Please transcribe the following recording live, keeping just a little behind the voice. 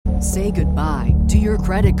Say goodbye to your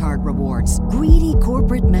credit card rewards. Greedy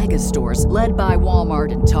corporate mega stores, led by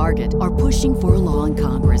Walmart and Target, are pushing for a law in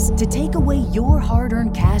Congress to take away your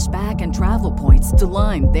hard-earned cash back and travel points to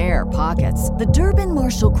line their pockets. The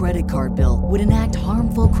Durbin-Marshall credit card bill would enact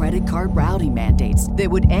harmful credit card routing mandates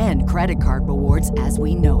that would end credit card rewards as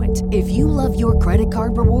we know it. If you love your credit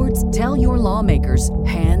card rewards, tell your lawmakers,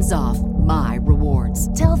 hands off my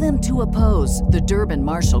rewards. Tell them to oppose the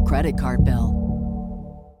Durbin-Marshall credit card bill.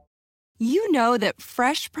 You know that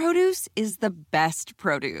fresh produce is the best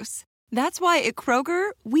produce. That's why at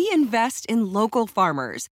Kroger, we invest in local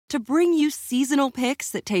farmers to bring you seasonal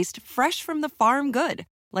picks that taste fresh from the farm good,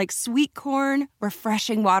 like sweet corn,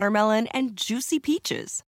 refreshing watermelon, and juicy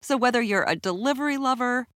peaches. So whether you're a delivery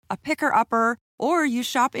lover, a picker-upper, or you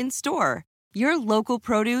shop in-store, your local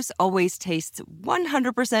produce always tastes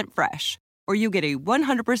 100% fresh, or you get a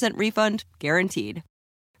 100% refund guaranteed.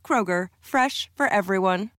 Kroger, fresh for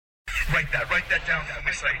everyone. Write that down for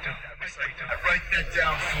me, Satan. Write that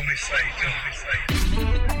down for me, Satan.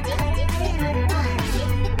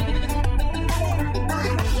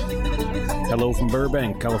 Hello from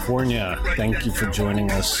Burbank, California. Thank you for joining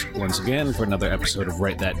us once again for another episode of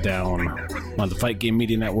Write That Down on the Fight Game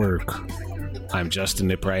Media Network. I'm Justin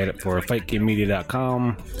Nip, I edit for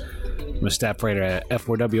FightGameMedia.com. I'm a staff writer at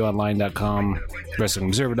F4WOnline.com,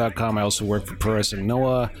 WrestlingObserver.com. I also work for Pro Wrestling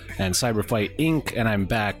Noah and Cyberfight Inc., and I'm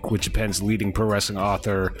back with Japan's leading pro wrestling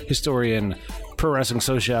author, historian, pro wrestling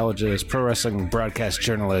sociologist, pro wrestling broadcast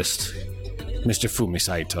journalist, Mr. Fumi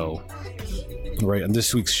Saito. Right, on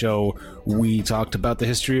this week's show, we talked about the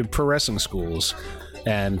history of pro wrestling schools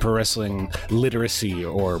and pro wrestling literacy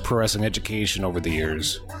or pro wrestling education over the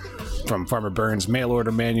years. From Farmer Burns' mail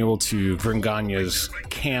order manual to Vern Gagne's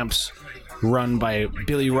camps run by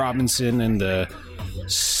Billy Robinson in the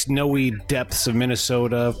snowy depths of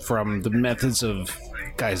Minnesota, from the methods of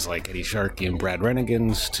guys like Eddie Sharkey and Brad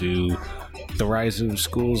Rennigans to the rise of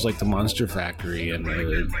schools like the Monster Factory and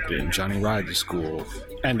Johnny Rogers School,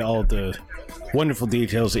 and all the wonderful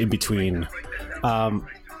details in between.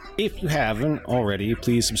 If you haven't already,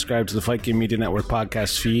 please subscribe to the Fight Game Media Network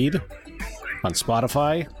podcast feed on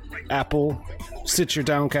Spotify, Apple, Stitcher,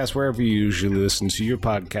 Downcast, wherever you usually listen to your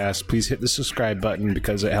podcast. Please hit the subscribe button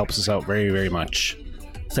because it helps us out very, very much.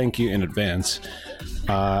 Thank you in advance.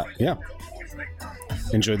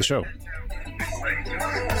 Enjoy the show.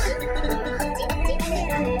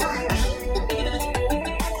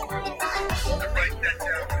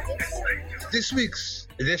 This week's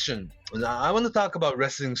edition, I want to talk about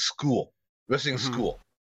wrestling school, because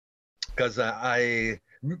I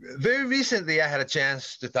very recently I had a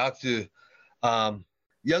chance to talk to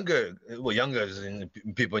younger in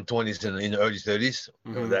people in 20s and in the early 30s,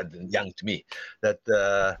 that young to me, that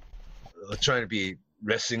trying to be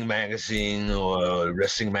wrestling magazine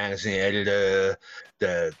editor,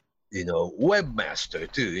 that webmaster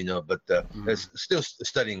too, but still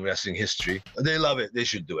studying wrestling history. They love it. They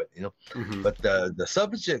should do it, But the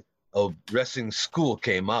subject of wrestling school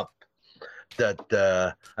came up.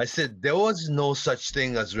 That I said there was no such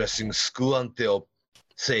thing as wrestling school until,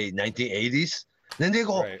 say, 1980s. Then they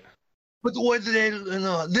go, right. But where do they, then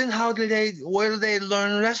where do they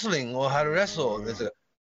learn wrestling or how to wrestle?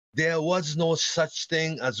 There was no such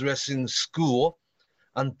thing as wrestling school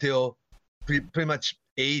until pretty much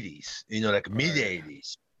 80s, like mid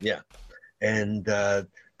 80s. Yeah. And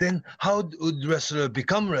then how would wrestler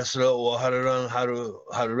become wrestler, or how to learn how to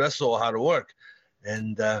wrestle or how to work?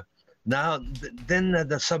 And now, then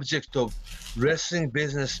the subject of wrestling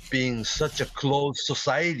business being such a closed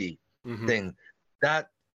society thing, that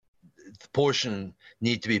portion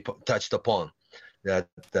need to be touched upon. That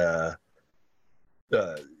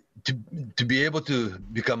to be able to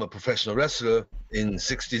become a professional wrestler in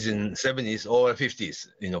 60s and 70s or 50s,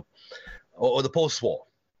 or the post-war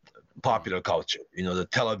popular culture, the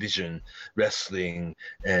television wrestling,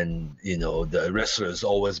 and the wrestler's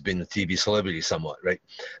always been a TV celebrity somewhat, right?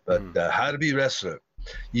 But how to be a wrestler,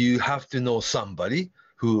 you have to know somebody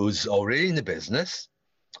who's already in the business,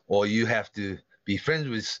 or you have to be friends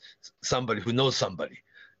with somebody who knows somebody,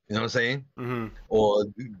 you know what I'm saying? Or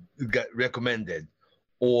got recommended,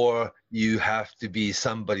 or you have to be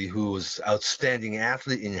somebody who's outstanding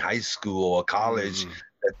athlete in high school or college,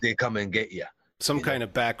 that they come and get you. Some kind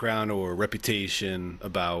of background or reputation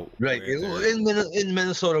about, right? In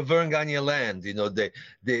Minnesota, Vern Gagne land, they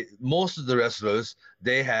most of the wrestlers,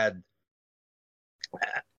 they had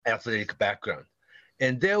athletic background,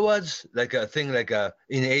 and there was like a thing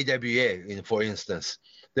in AWA, for instance,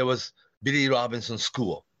 there was Billy Robinson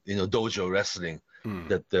School, dojo wrestling,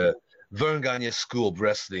 that the Vern Gagne School of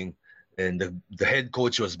Wrestling, and the head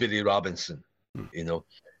coach was Billy Robinson,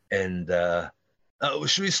 And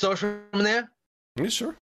should we start from there? Yeah,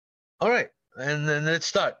 sure. All right, and then let's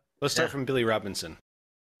start. Let's start from Billy Robinson.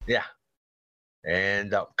 Yeah,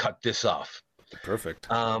 and I'll cut this off. Perfect.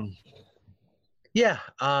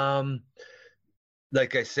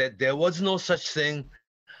 Like I said, there was no such thing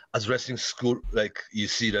as wrestling school like you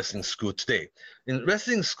see wrestling school today. In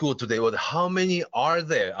wrestling school today, how many are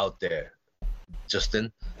there out there,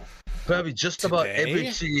 Justin? Probably just about every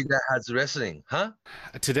city that has wrestling, huh?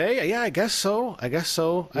 Today? Yeah, I guess so. Yeah,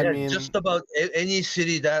 I mean, just about any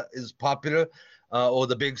city that is popular, or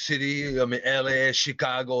the big city. I mean, LA,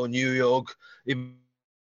 Chicago, New York, even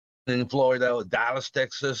in Florida, or Dallas,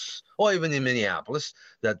 Texas, or even in Minneapolis.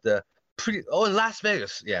 That in Las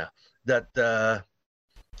Vegas, yeah. That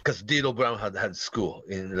because Dito Brown had school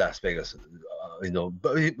in Las Vegas,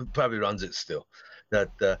 but he probably runs it still. That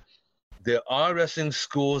there are wrestling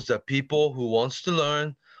schools that people who wants to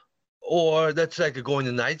learn, or that's like going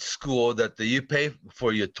to night school that you pay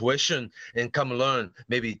for your tuition and come learn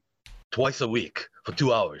maybe twice a week for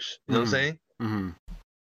 2 hours. You know what I'm saying? Mm-hmm.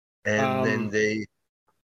 And then they.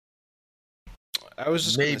 I was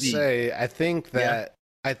just going to say, I think that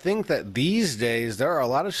these days there are a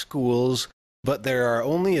lot of schools, but there are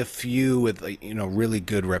only a few with really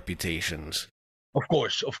good reputations. Of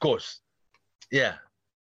course, yeah.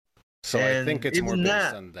 So I think it's more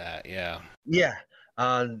based on that, yeah. Yeah.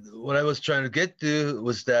 What I was trying to get to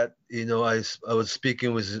was that I was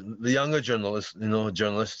speaking with the younger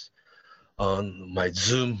journalists on my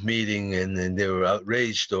Zoom meeting, and they were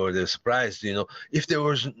outraged or they're surprised. If there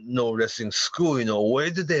was no wrestling school, where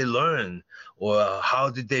did they learn, or how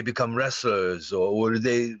did they become wrestlers, or where did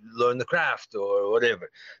they learn the craft, or whatever?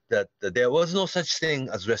 That there was no such thing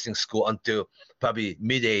as wrestling school until probably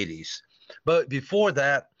mid '80s. But before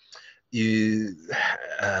that, you,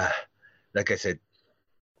 like I said,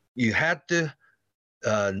 you had to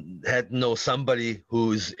know somebody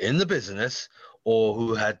who's in the business, or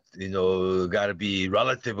who had got to be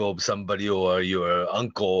relative of somebody, or your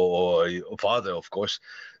uncle or your father, of course,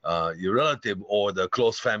 your relative, or the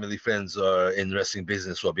close family friends are in wrestling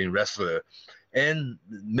business or being wrestler, and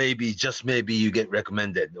maybe you get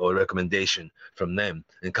recommended or recommendation from them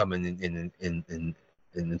and come in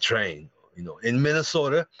the train. In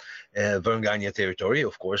Minnesota, Verne Gagne territory,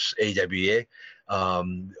 of course, AWA.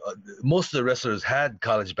 Most of the wrestlers had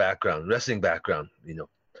college background, wrestling background.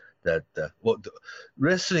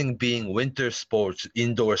 Wrestling being winter sports,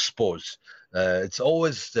 indoor sports, it's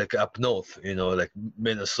always like up north, like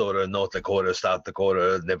Minnesota, North Dakota, South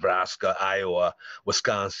Dakota, Nebraska, Iowa,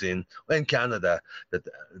 Wisconsin, and Canada. That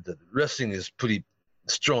the wrestling is pretty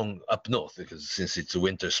strong up north since it's a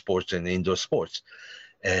winter sports and indoor sports.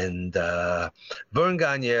 And Verne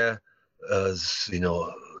Gagne,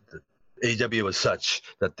 the AW was such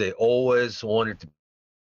that they always wanted to.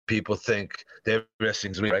 People think their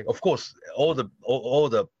wrestling's real, right? Of course, all the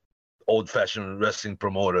old-fashioned wrestling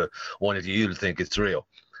promoter wanted you to think it's real,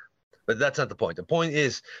 but that's not the point. The point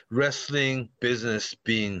is wrestling business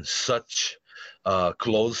being such a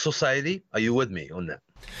closed society. Are you with me on that?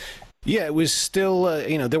 Yeah, it was still,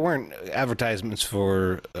 there weren't advertisements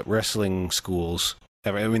for wrestling schools.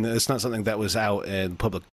 I mean, it's not something that was out in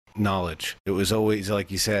public knowledge. It was always,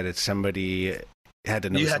 like you said, it's somebody had to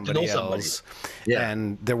know somebody else. Yeah.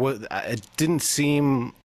 And it didn't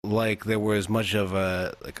seem like there was much of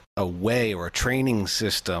a way or a training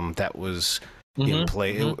system that was in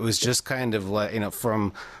play. It was just kind of like,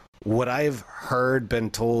 from what I've heard, been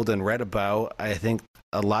told, and read about, I think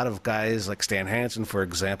a lot of guys like Stan Hansen, for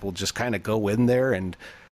example, just kind of go in there and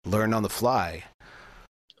learn on the fly.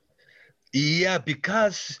 Yeah,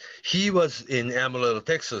 because he was in Amarillo,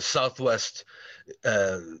 Texas, Southwest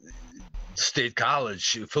State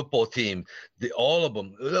College football team. All of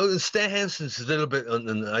them. Stan Hansen's a little bit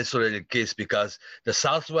an isolated case because the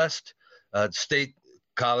Southwest State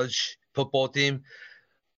College football team,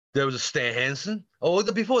 there was a Stan Hansen.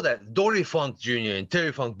 Before that, Dory Funk Jr. and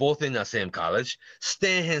Terry Funk both in the same college.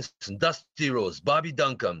 Stan Hansen, Dusty Rhodes, Bobby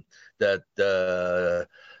Duncan, little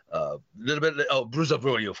bit, Bruiser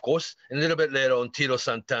Brody, of course, and a little bit later on, Tito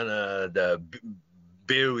Santana, the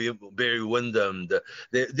Barry Windham,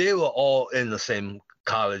 they were all in the same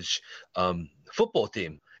college football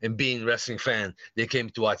team. And being a wrestling fan, they came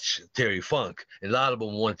to watch Terry Funk, and a lot of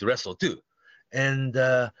them wanted to wrestle too. And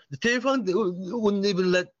the Terry Funk wouldn't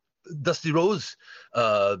even let Dusty Rhodes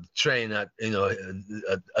train at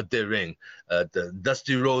their ring. The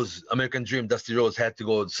Dusty Rhodes, American Dream, Dusty Rhodes had to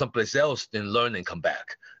go someplace else and learn and come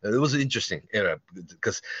back. It was an interesting era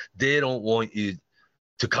because they don't want you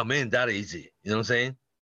to come in that easy. You know what I'm saying?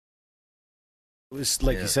 It was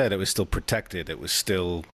like you said. It was still protected. It was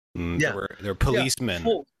still there were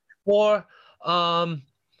policemen. For um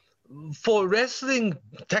for wrestling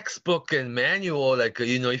textbook and manual, like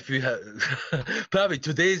if you have probably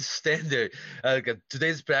today's standard,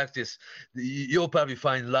 today's practice, you'll probably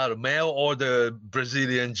find a lot of mail order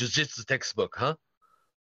Brazilian jiu-jitsu textbook, huh?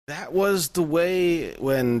 That was the way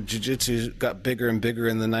when jiu-jitsu got bigger and bigger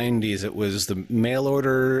in the 90s. It was the mail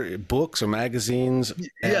order books or magazines.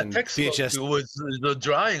 Yeah, and textbook VHS. was the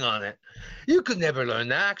drawing on it. You could never learn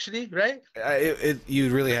that, actually, right? You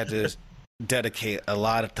really had to dedicate a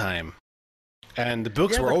lot of time. And the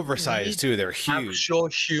books were oversized, too. They're huge. Actual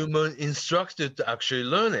human instructor to actually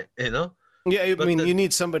learn it, Yeah, I mean, you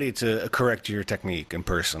need somebody to correct your technique in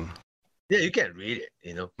person. Yeah, you can't read it,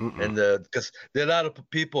 and because there are a lot of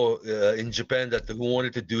people in Japan who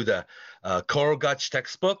wanted to do the Korogachi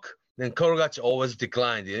textbook, and Korogachi always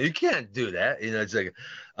declined. You can't do that. It's like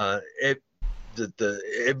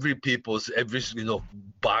every people's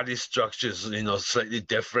body structures slightly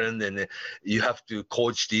different, and you have to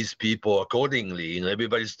coach these people accordingly.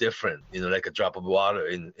 Everybody's different. Like a drop of water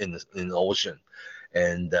in the ocean.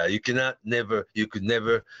 And you could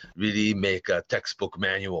never really make a textbook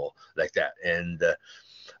manual like that. And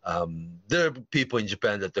there are people in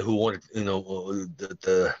Japan who wanted,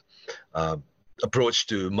 the approach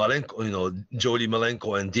to Malenko, Jody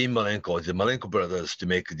Malenko and Dean Malenko, the Malenko brothers, to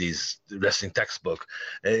make these wrestling textbook.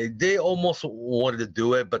 They almost wanted to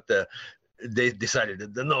do it, but they decided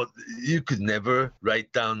that no, you could never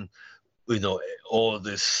write down all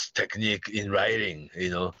this technique in writing,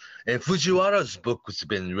 and Fujiwara's book has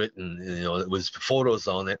been written, with photos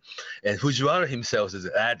on it, and Fujiwara himself says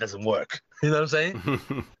that doesn't work. You know what I'm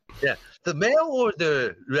saying? Yeah, the mail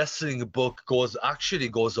order wrestling book goes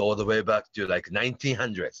all the way back to like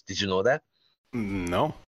 1900s. Did you know that?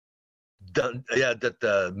 No. That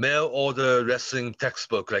the mail order wrestling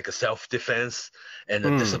textbook, like a self-defense and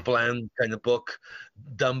a discipline kind of book,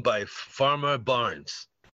 done by Farmer Barnes.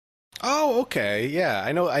 Oh, okay. Yeah,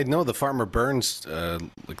 I know the Farmer Burns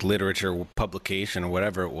like literature publication or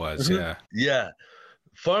whatever it was. Mm-hmm. Yeah.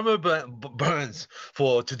 Farmer Burns,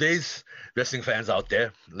 for today's wrestling fans out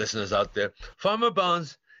there, listeners out there, Farmer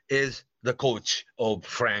Burns is the coach of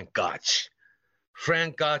Frank Gotch.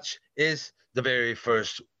 Frank Gotch is the very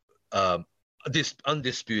first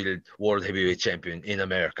undisputed world heavyweight champion in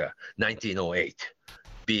America, 1908,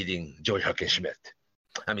 beating George Hackenschmidt.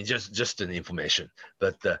 I mean, just an information.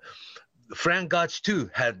 But Frank Gotch, too,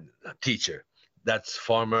 had a teacher. That's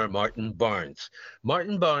Farmer Martin Barnes.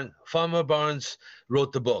 Farmer Barnes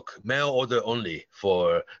wrote the book, Mail Order Only,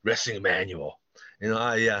 for Wrestling Manual.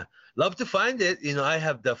 I love to find it. I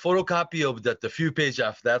have the photocopy of the few pages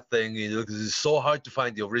of that thing, because it's so hard to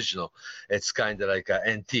find the original. It's kind of like an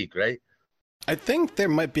antique, right? I think there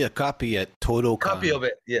might be a copy at TotoCon. Copy of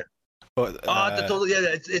it, yeah.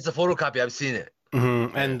 It's a photocopy. I've seen it.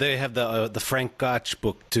 Mm-hmm. And they have the Frank Gotch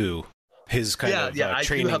book too. His kind of training book.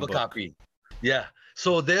 I do have a copy. Yeah.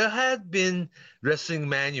 So there had been wrestling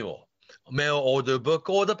manual, mail order book,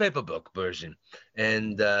 or the paper book version,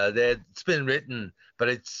 and it's been written, but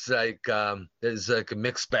it's like there's like a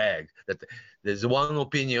mixed bag. That there's one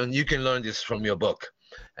opinion, you can learn this from your book,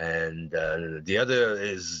 and the other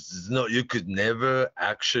is no, you could never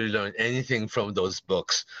actually learn anything from those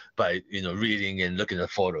books by reading and looking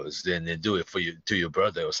at photos. Then they do it for you to your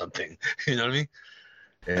brother or something. You know what I mean?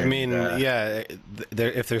 And,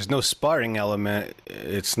 if there's no sparring element,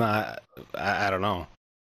 it's not. I don't know.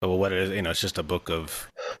 But what it is, it's just a book of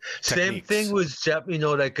techniques. Same thing with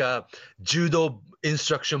like a judo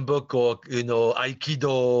instruction book or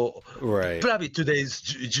aikido, right? Probably today's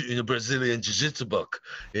Brazilian jiu-jitsu book.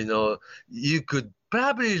 You could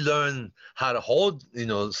probably learn how to hold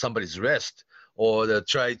somebody's wrist, or to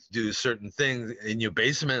try to do certain things in your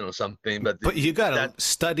basement or something. But you gotta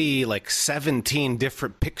study like 17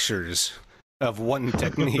 different pictures of one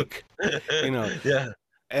technique. Yeah.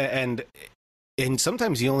 And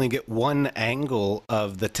sometimes you only get one angle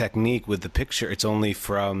of the technique with the picture. It's only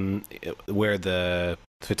from where the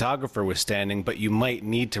photographer was standing, but you might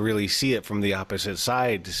need to really see it from the opposite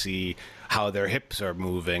side to see how their hips are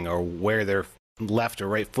moving or where their left or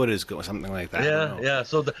right foot is going, something like that. Yeah.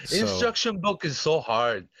 So the instruction book is so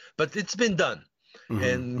hard, but it's been done. Mm-hmm,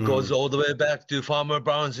 and goes all the way back to Farmer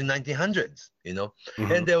Barnes in 1900s,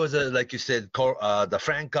 Mm-hmm. And there was like you said, the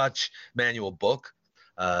Frank Gotch manual book,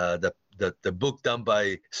 the book done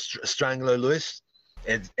by Strangler Lewis,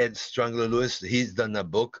 Ed Strangler Lewis. He's done a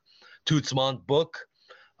book, Toots Mondt book,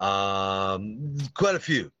 quite a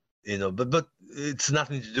few, but it's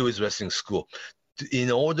nothing to do with wrestling school.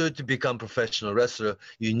 In order to become a professional wrestler,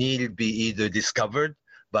 you need to be either discovered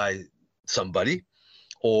by somebody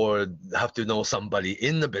or have to know somebody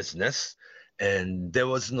in the business And there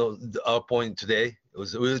was no, our point today,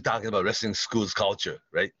 we were talking about wrestling schools culture,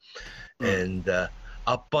 right? And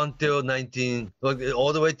up until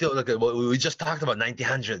all the way till, we just talked about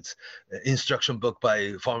 1900s, instruction book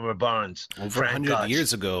by Farmer Barnes. Over Frank 100 Gotch.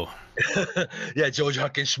 years ago. Yeah, George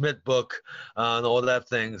Hawkins-Schmidt book and all that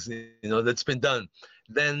things, that's been done.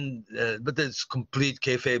 Then, but there's complete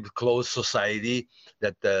kayfabe closed society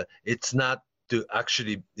that it's not to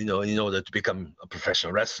actually, in order to become a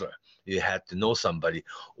professional wrestler, you had to know somebody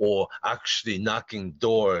or actually knocking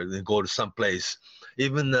door and go to some place.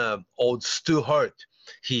 Even old Stu Hart,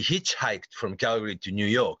 he hitchhiked from Calgary to New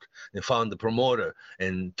York and found the promoter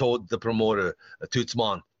and told the promoter, Toots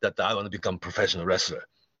Mondt, that I want to become a professional wrestler.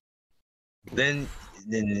 Then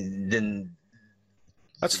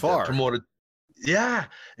that's far. Promoter, yeah,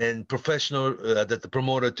 and professional that the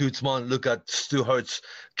promoter Toots Mondt look at Stu Hart's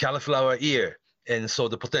cauliflower ear and saw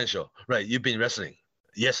the potential. Right, you've been wrestling,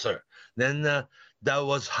 yes sir. Then that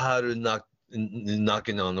was how to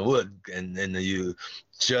knocking on the wood, and then you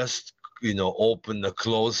just open the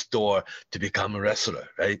closed door to become a wrestler,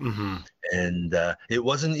 right? Mm-hmm. And it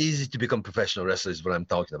wasn't easy to become professional wrestler is what I'm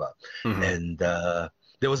talking about. Mm-hmm. And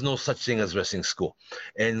there was no such thing as wrestling school.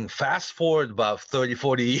 And fast forward about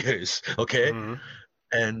 30-40 years, okay? Mm-hmm.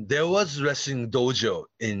 And there was wrestling dojo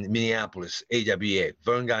in Minneapolis, AWA,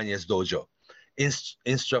 Vern Gagne's dojo.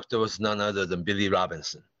 Instructor was none other than Billy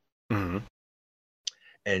Robinson. Mm-hmm.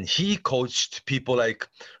 And he coached people like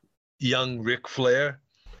young Ric Flair,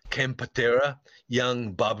 Ken Patera,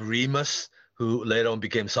 young Bob Remus, who later on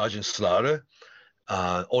became Sergeant Slaughter,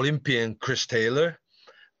 Olympian Chris Taylor,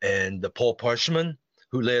 and Paul Parchman,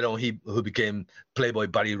 who later on who became Playboy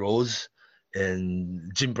Buddy Rose,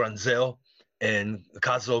 and Jim Brunzell, and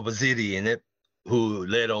Kazuo Vasili in it, who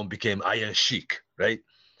later on became Iron Sheik, right?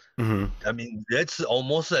 Mm-hmm. I mean, that's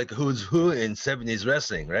almost like who's who in 70s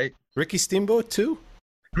wrestling, right? Ricky Steamboat too?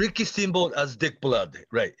 Ricky Steamboat as Dick Blood,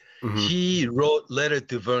 right? Mm-hmm. He wrote letter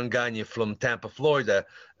to Vern Gagne from Tampa, Florida,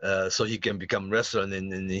 so he can become wrestler,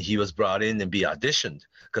 and he was brought in and be auditioned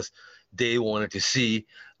because they wanted to see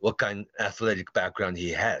what kind of athletic background he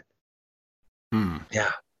had.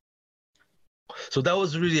 Yeah. So that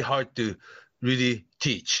was really hard to really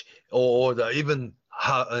teach, or even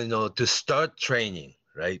how to start training,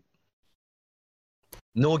 right?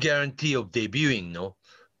 No guarantee of debuting, no,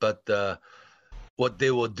 but what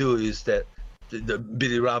they will do is that the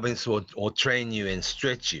Billy Robbins will train you and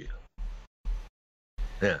stretch you.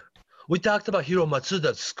 Yeah. We talked about Hiro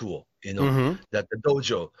Matsuda's school, Mm-hmm. that the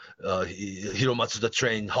dojo, Hiro Matsuda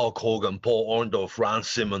trained Hulk Hogan, Paul Orndorff, Ron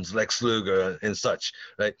Simmons, Lex Luger, and such,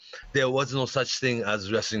 right? There was no such thing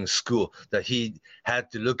as wrestling school, that he had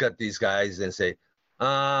to look at these guys and say,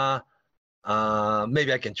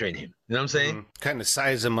 maybe I can train him. You know what I'm saying? Mm-hmm. Kind of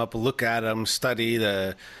size him up, look at him, study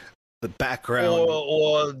the background.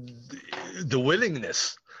 Or the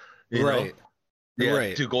willingness, right. Yeah,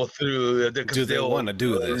 right. to go through. Do they want to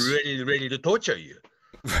do this? Ready to torture you.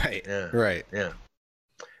 Right. Yeah. Right. Yeah.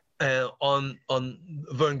 And on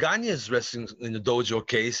Vern Gagne's wrestling in the dojo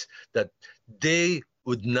case, that they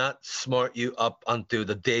would not smart you up until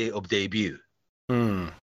the day of debut.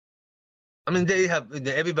 Mm. I mean,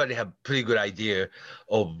 everybody have pretty good idea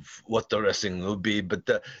of what the wrestling would be, but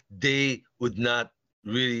they would not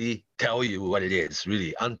really tell you what it is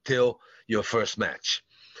really until your first match.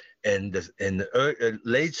 And in the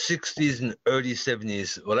late 60s and early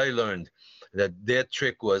 70s, what I learned, that their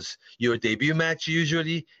trick was your debut match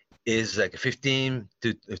usually is like a 15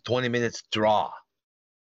 to 20 minutes draw.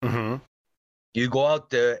 Mm-hmm. You go out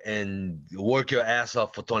there and work your ass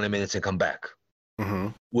off for 20 minutes and come back. Mm-hmm.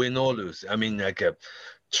 Win or lose. I mean, like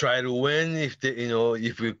try to win if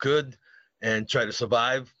you could, and try to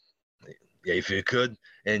survive. Yeah, if you could,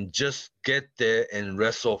 and just get there and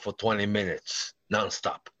wrestle for 20 minutes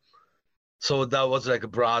nonstop. So that was like a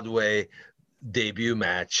Broadway debut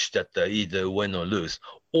match that either win or lose.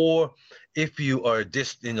 Or if you are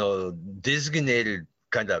designated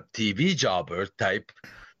kind of TV jobber type,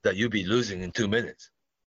 that you'll be losing in 2 minutes.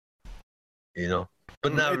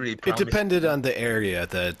 But not really. It depended on the area,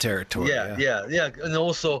 the territory. Yeah. And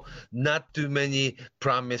also, not too many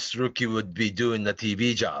promised rookie would be doing the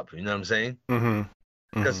TV job. You know what I'm saying? Mm-hmm.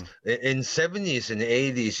 Because in 70s and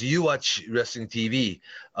 80s, you watch wrestling TV,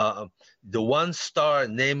 the one-star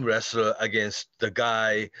name wrestler against the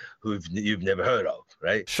guy who you've never heard of,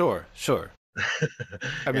 right? Sure.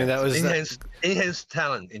 I mean, that was enhanced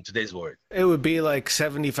talent in today's world. It would be like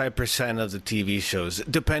 75% of the TV shows,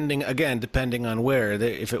 depending on where.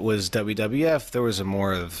 If it was WWF, there was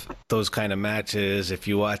more of those kind of matches. If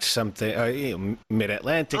you watch something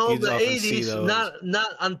Mid-Atlantic, you'd the often 80s, see those. Not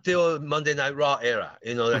until Monday Night Raw era,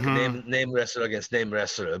 like name wrestler against name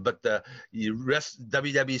wrestler. But WWE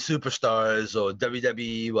superstars or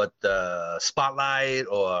WWE Spotlight,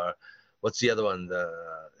 or what's the other one?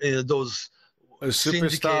 Those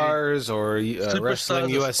Superstars or Wrestling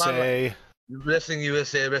USA. Wrestling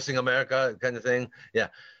USA, Wrestling America kind of thing. Yeah,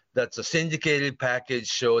 that's a syndicated package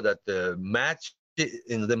show that the match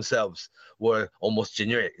in themselves were almost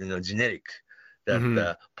generic.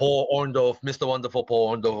 That Paul Orndorff, Mr. Wonderful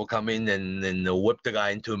Paul Orndorff will come in and whip the guy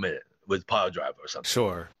in 2 minutes with power drive or something.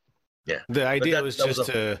 Sure. Yeah. The idea was just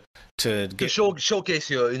to showcase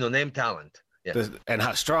your name talent. Yeah. And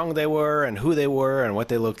how strong they were and who they were and what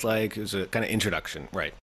they looked like. It was a kind of introduction,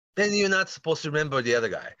 right? Then you're not supposed to remember the other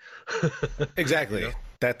guy. Exactly.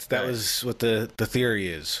 That was what the theory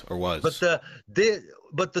is or was.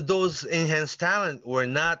 But those enhanced talent were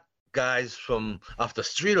not guys from off the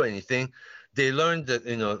street or anything. They learned that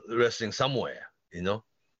wrestling somewhere,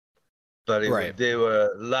 But they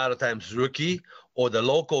were a lot of times rookie or the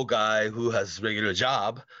local guy who has regular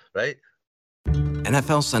job, right?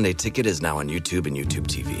 NFL Sunday Ticket is now on YouTube and YouTube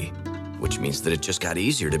TV, which means that it just got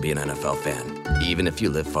easier to be an NFL fan, even if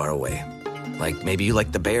you live far away. Like maybe you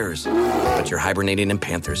like the Bears, but you're hibernating in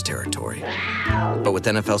Panthers territory. But with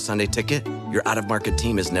NFL Sunday Ticket, your out-of-market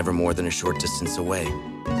team is never more than a short distance away.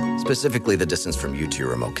 Specifically, the distance from you to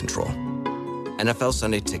your remote control. NFL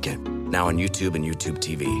Sunday Ticket, now on YouTube and YouTube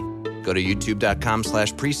TV. Go to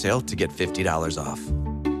youtube.com/presale to get $50 off.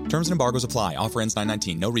 Terms and embargoes apply. Offer ends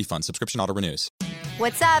 9/19. No refund. Subscription auto renews.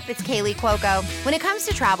 What's up? It's Kaylee Cuoco. When it comes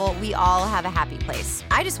to travel, we all have a happy place.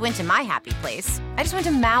 I just went to my happy place. I just went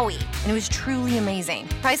to Maui, and it was truly amazing.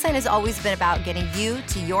 Priceline has always been about getting you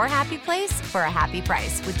to your happy place for a happy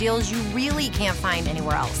price with deals you really can't find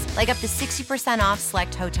anywhere else. Like up to 60% off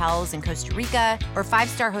select hotels in Costa Rica or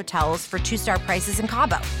 5-star hotels for 2-star prices in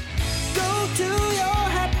Cabo. Go to your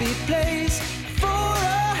happy place for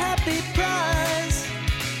a happy price.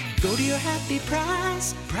 Go to your happy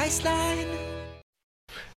price, Priceline.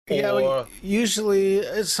 Yeah,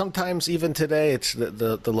 usually, sometimes even today, it's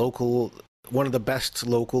the local, one of the best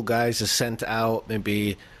local guys is sent out,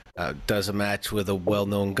 maybe does a match with a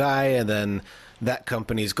well-known guy, and then that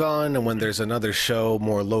company's gone, and when there's another show,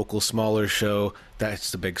 more local, smaller show,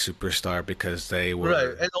 that's the big superstar because they were...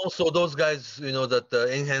 Right, and also those guys, that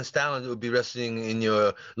enhanced talent would be wrestling in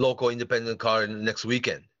your local independent card next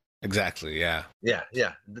weekend. Exactly, yeah. Yeah.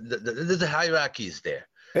 The hierarchies there.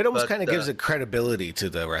 It almost kind of gives a credibility to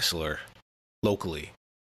the wrestler locally.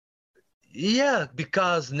 Yeah,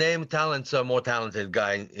 because name talents are more talented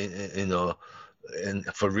guy, and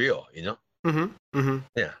for real,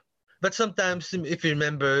 Yeah. But sometimes, if you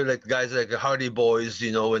remember, like guys like the Hardy Boys,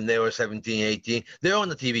 when they were 17, 18, they're on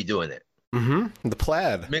the TV doing it. Mm-hmm. The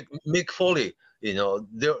Plaid. Mick Foley, he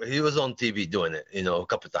was on TV doing it, a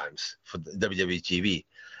couple of times for WWE TV.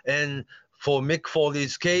 And for Mick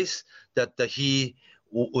Foley's case, that he...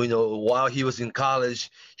 while he was in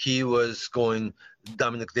college, he was going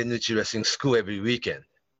Dominic DeNucci wrestling school every weekend.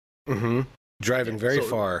 Mm-hmm. Driving very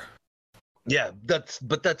far. Yeah, that's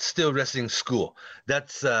still wrestling school.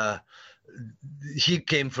 That's he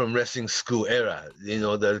came from wrestling school era.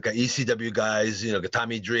 The ECW guys,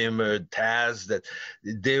 Tommy Dreamer, Taz, that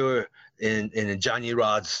they were in Johnny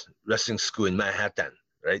Rod's wrestling school in Manhattan,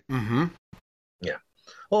 right? Mm-hmm. Yeah.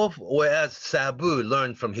 Whereas Sabu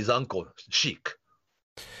learned from his uncle, Sheik.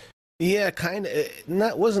 Yeah, kind of.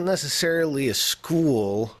 That wasn't necessarily a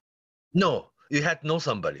school. No, you had to know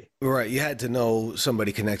somebody. Right, you had to know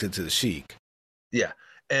somebody connected to the Sheik. Yeah,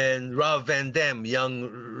 and Rob Van Dam, young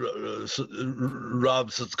Rob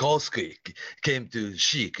Soskolski, came to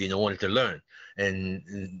Sheik, wanted to learn.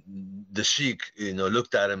 And the Sheik,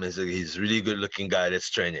 looked at him as he's a really good-looking guy, let's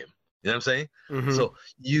train him. You know what I'm saying? Mm-hmm. So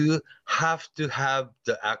you have to have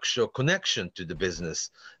the actual connection to the business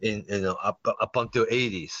up until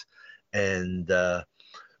 80s. And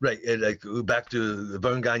like back to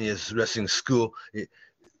Vern Gagne's wrestling school,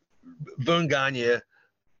 Vern Gagne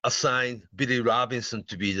assigned Billy Robinson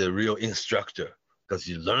to be the real instructor because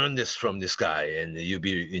you learn this from this guy and you'll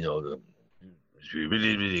be,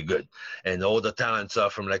 really, really good. And all the talents are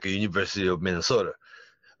from like a University of Minnesota.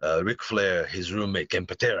 Ric Flair, his roommate, Ken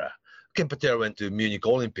Patera. Ken Patera went to Munich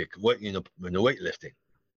Olympic, in the weightlifting.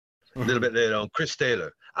 Mm-hmm. A little bit later on, Chris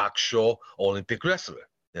Taylor, actual Olympic wrestler.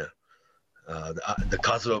 Yeah. The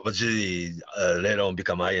Kazuo Vajiri later on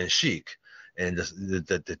become Iron Sheik. and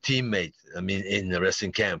the teammate, I mean, in the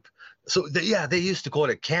wrestling camp. So they used to call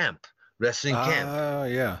it camp, wrestling camp.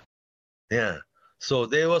 Yeah. Yeah. So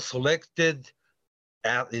they were selected,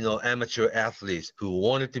 amateur athletes who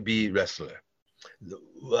wanted to be wrestler.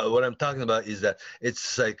 What I'm talking about is that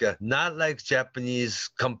it's like not like Japanese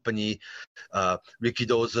company,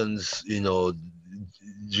 Rikidozan's,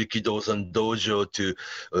 Rikidozan dojo to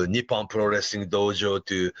Nippon Pro Wrestling dojo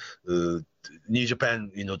to New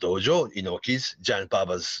Japan, dojo, Inoki's, Giant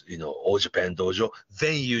Baba's, All Japan dojo,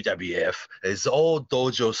 then UWF. It's all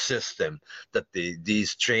dojo system that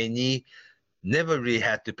these trainee never really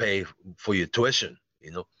had to pay for your tuition,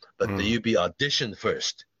 but you be auditioned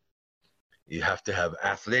first. You have to have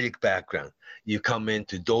athletic background. You come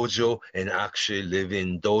into dojo and actually live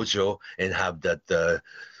in dojo and have that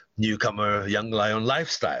newcomer young lion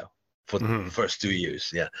lifestyle for the first 2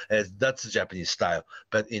 years. Yeah, that's the Japanese style.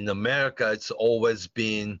 But in America, it's always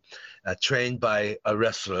been trained by a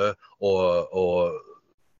wrestler or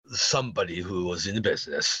somebody who was in the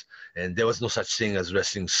business. And there was no such thing as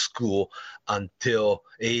wrestling school until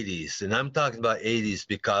 80s. And I'm talking about 80s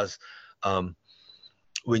because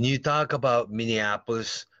when you talk about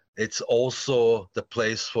Minneapolis, it's also the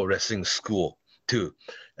place for wrestling school too,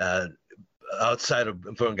 outside of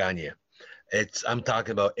Verne Gagne. I'm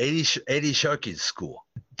talking about Eddie Sharkey's school.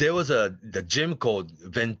 There was the gym called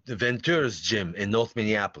Ventura's Gym in North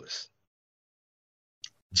Minneapolis.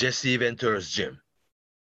 Jesse Ventura's Gym.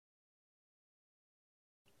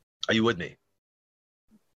 Are you with me?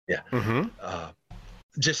 Yeah.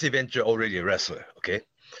 Jesse Ventura, already a wrestler, okay?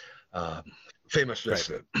 Famous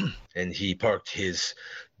wrestler. Right. And he parked his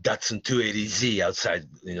Datsun 280Z outside,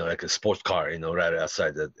 like a sports car, right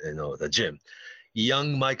outside the gym.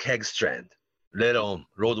 Young Mike Hegstrand, later on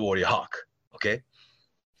Road Warrior Hawk, okay?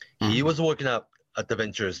 He was working out at the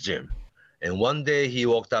Ventura's gym. And one day he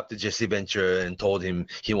walked up to Jesse Ventura and told him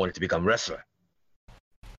he wanted to become a wrestler.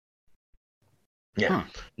 Yeah.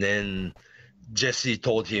 Then Jesse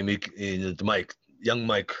told him, young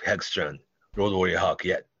Mike Hegstrand, Road Warrior Hawk,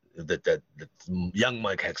 that young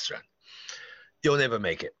Mike Hegstrand, you'll never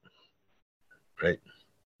make it, right?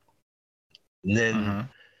 And then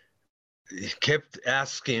he kept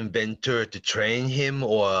asking Ventura to train him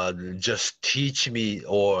or just teach me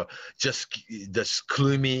or just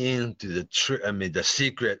clue me into the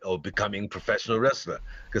secret of becoming professional wrestler,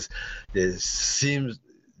 because there seems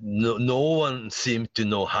no one seemed to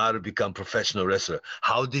know how to become professional wrestler.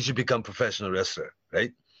 How did you become professional wrestler,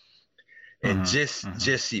 right? And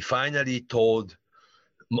Jesse finally told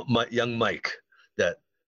young Mike that,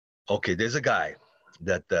 okay, there's a guy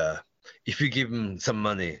that if you give him some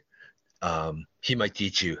money, he might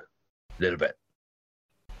teach you a little bit.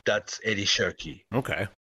 That's Eddie Sharkey. Okay.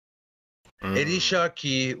 Eddie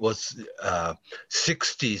Sharkey was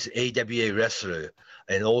 60s AWA wrestler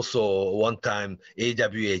and also one time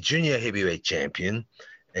AWA junior heavyweight champion,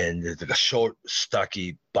 and a short,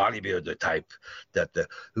 stocky bodybuilder type that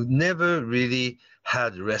who never really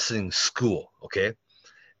had wrestling school, okay?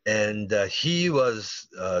 And he was,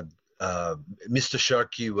 Mr.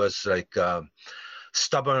 Sharkey was like a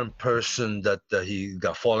stubborn person that he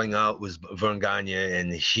got falling out with Verne Gagne,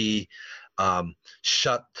 and he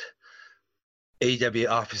shut AWA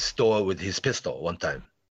office door with his pistol one time.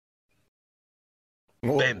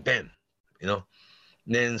 Whoa. Bam, bam,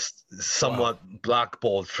 Then somewhat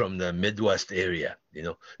blackballed from the Midwest area,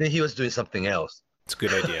 Then he was doing something else. It's a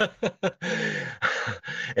good idea.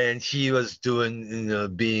 And he was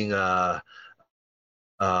doing, being a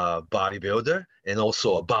bodybuilder and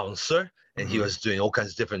also a bouncer. And he was doing all kinds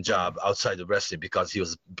of different jobs outside of wrestling because he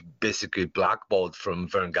was basically blackballed from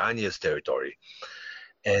Verne Gagne's territory.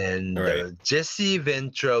 And Jesse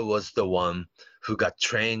Ventura was the one who got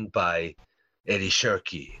trained by Eddie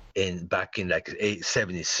Sharkey back in like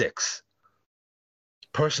 76.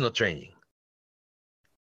 Personal training.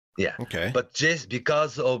 Yeah. Okay. But just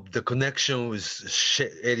because of the connection with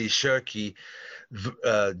Eddie Sharkey,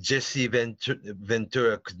 Jesse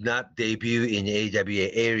Ventura could not debut in the AWA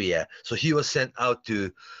area. So he was sent out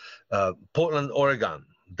to Portland, Oregon,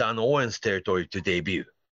 Don Owens territory to debut.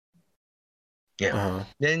 Yeah.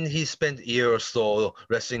 Then he spent a year or so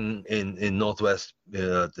wrestling in Northwest,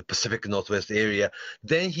 the Pacific Northwest area.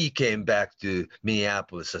 Then he came back to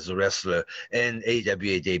Minneapolis as a wrestler, and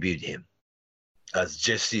AWA debuted him as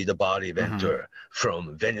Jesse the Body Ventura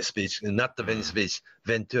from Venice Beach, not the Venice Beach,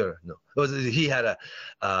 Ventura. No, he had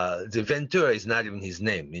the Ventura is not even his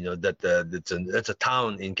name. That's a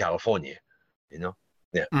town in California.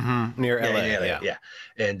 Yeah. Near LA. Yeah.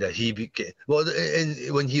 And he became, well,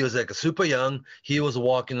 and when he was like super young, he was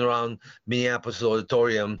walking around Minneapolis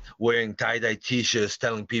Auditorium wearing tie-dye t-shirts,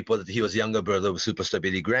 telling people that he was younger brother of superstar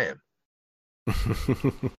Billy Graham.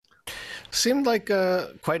 Seemed like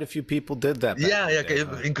quite a few people did that.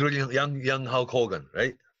 Including young Hulk Hogan,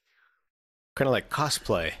 right? Kind of like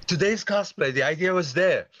cosplay. Today's cosplay, the idea was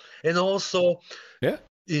there. And also,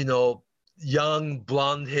 young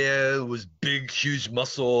blonde hair was big, huge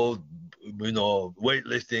muscle,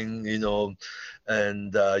 weightlifting,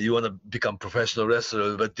 and you want to become professional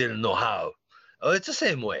wrestler, but didn't know how. Oh, it's the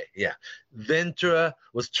same way. Yeah. Ventura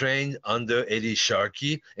was trained under Eddie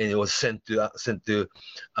Sharkey, and he was sent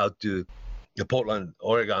out to Portland,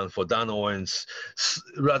 Oregon for Don Owens'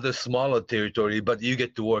 rather smaller territory, but you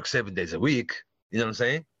get to work 7 days a week. You know what I'm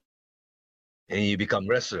saying? And you become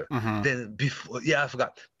wrestler. Then I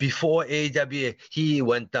forgot. Before AWA, he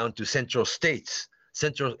went down to Central States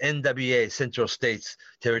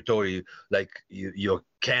territory, like your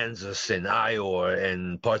Kansas and Iowa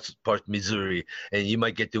and parts Missouri, and you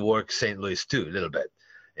might get to work St. Louis too a little bit.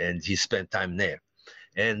 And he spent time there.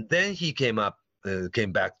 And then he came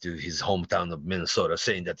back to his hometown of Minnesota,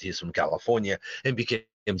 saying that he's from California, and became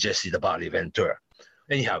Jesse the Body Ventura.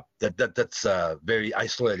 Anyhow, that's a very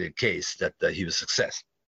isolated case that he was a success.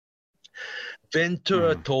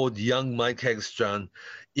 Ventura told young Mike Hegstrand,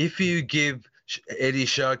 if you give Eddie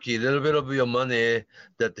Sharkey a little bit of your money,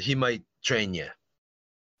 that he might train you.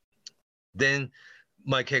 Then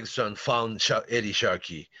Mike Hegstrand found Eddie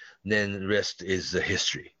Sharkey. Then the rest is the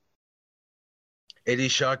history. Eddie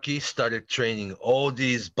Sharkey started training all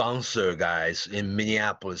these bouncer guys in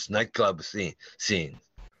Minneapolis nightclub scene.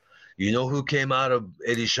 You know who came out of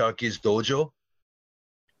Eddie Sharkey's dojo?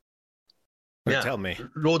 Tell me.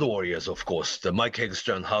 Road Warriors, of course. The Mike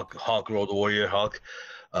Hegstrand, Hawk Road Warrior, Hawk.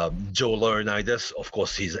 Joe Laurinaitis, of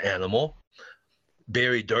course, he's an Animal.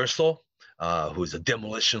 Barry Durso, who's a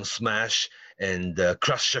Demolition Smash, and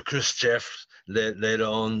Crusher Khrushchev later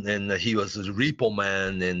on, and he was a Repo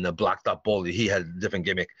Man and a Blacktop Bully. He had a different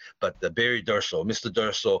gimmick, but Barry Durso, Mr.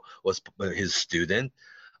 Durso, was his student.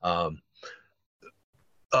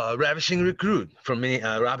 Ravishing Recruit from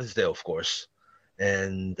Robbinsdale, of course.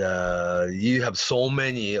 And you have so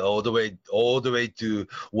many, all the way to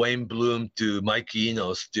Wayne Bloom, to Mike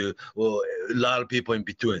Enos, to a lot of people in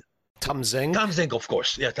between. Tom Zink? Tom Zink, of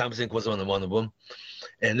course. Yeah, Tom Zink was one of them.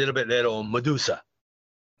 And a little bit later on, Medusa.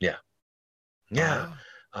 Yeah. Yeah.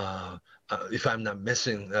 If I'm not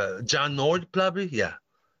missing, John Nord, probably. Yeah.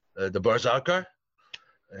 The Berserker.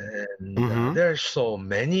 And there's so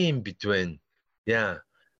many in between. Yeah.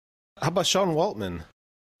 How about Sean Waltman?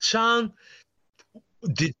 Sean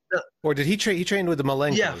did not, or did he trained with the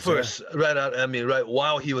Malenkos? Yeah, first, right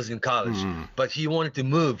while he was in college. But he wanted to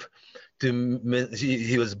move to.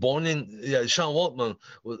 He was born in. Yeah, Sean Waltman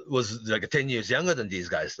was like 10 years younger than these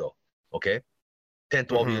guys, though. Okay, 10,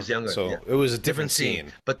 12 years younger. So it was a different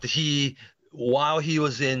scene. But while he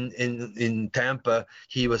was in Tampa,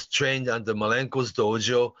 he was trained under Malenko's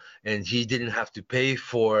dojo, and he didn't have to pay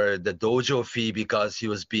for the dojo fee because he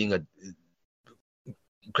was being a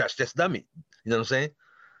crash test dummy. You know what I'm saying?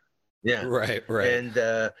 Yeah. Right.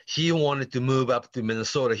 And he wanted to move up to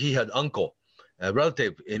Minnesota. He had a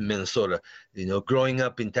relative in Minnesota. Growing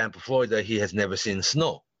up in Tampa, Florida, he has never seen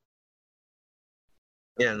snow.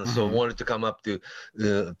 Yeah, and so wanted to come up to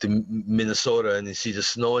Minnesota and see the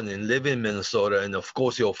snow and then live in Minnesota. And of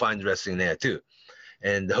course, you'll find wrestling there too.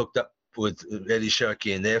 And hooked up with Eddie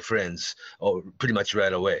Sharkey and their friends pretty much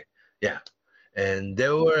right away. Yeah. And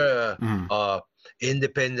there were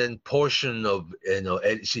independent portion of,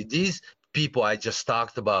 see, these people I just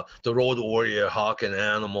talked about, the Road Warrior, Hawk and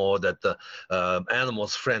Animal, that the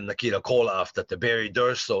Animal's friend Nikita Koloff, that the Barry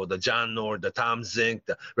Durso, the John Nord, the Tom Zink,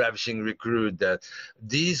 the Ravishing Recruit, that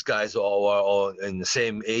these guys all were all in the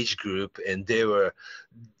same age group, and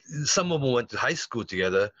some of them went to high school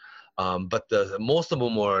together, but most of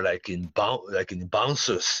them were like in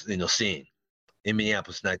bouncers, scene in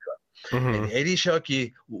Minneapolis nightclub. And Eddie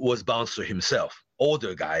Sharkey was bouncer himself.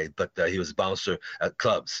 Older guy, but he was bouncer at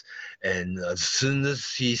clubs. And as soon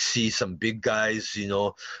as he sees some big guys,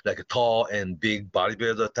 like a tall and big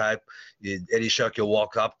bodybuilder type, Eddie Sharkey will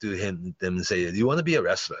walk up to them and say, "Do you want to be a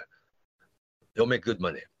wrestler? You'll make good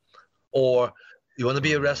money. Or you want to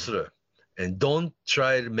be a wrestler and don't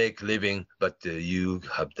try to make a living, but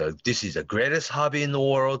this is the greatest hobby in the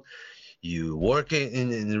world. You work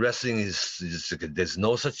in wrestling there's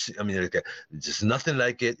no such. There's nothing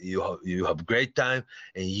like it. You have a great time,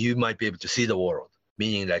 and you might be able to see the world.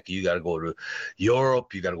 meaning like you got to go to Europe,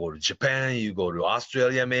 you got to go to Japan, you go to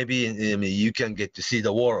Australia maybe, and I mean, you can get to see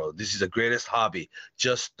the world. This is the greatest hobby.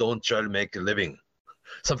 Just don't try to make a living.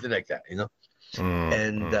 Something like that, you know?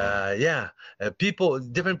 And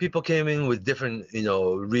different people came in with different, you know,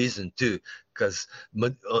 reason too. Because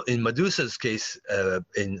in Medusa's case,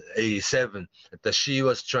 in '87, that she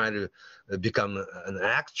was trying to become an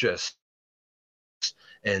actress,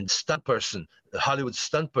 and stunt person, the Hollywood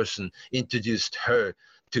stunt person, introduced her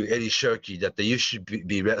to Eddie Sharkey that you should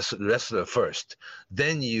be wrestler first,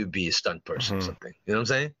 then you be a stunt person, something. You know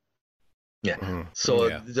what I'm saying? Yeah. So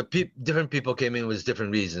different people came in with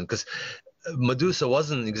different reasons, because Medusa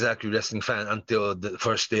wasn't exactly a wrestling fan until the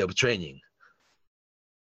first day of training.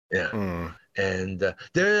 Yeah. And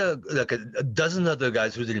there are like a dozen other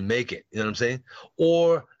guys who didn't make it, you know what I'm saying?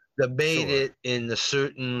 Or that made it in a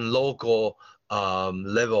certain local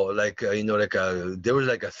level, like, there was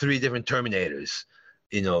like 3 different Terminators,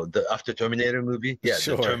 you know, after Terminator movie. Yeah,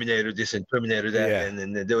 the Terminator this and Terminator that. Yeah. And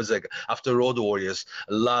then there was like, after Road Warriors,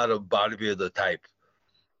 a lot of bodybuilder type.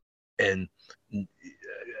 And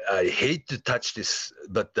I hate to touch this,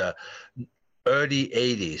 but the early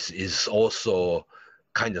 80s is also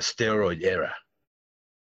kind of steroid era.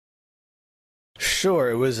 Sure,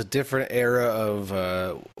 it was a different era of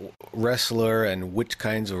wrestler and which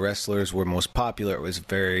kinds of wrestlers were most popular. It was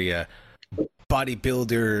very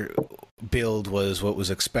bodybuilder build was what was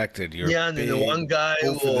expected. And the one guy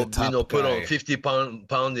will, put on 50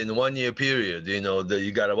 pound in 1 year period. You know,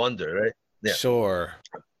 you gotta wonder, right? Yeah. Sure.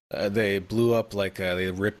 They blew up like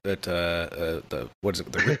they ripped at the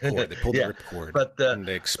ripcord. They pulled the ripcord. But and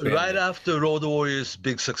they expanded. Right after Road Warriors'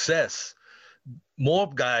 big success, more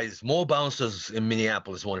bouncers in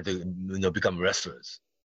Minneapolis wanted to become wrestlers.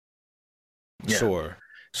 Yeah. Sure.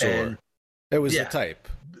 And it was the type.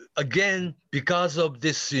 Again, because of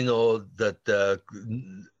this, that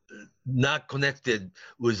not connected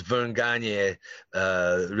with Vern Gagne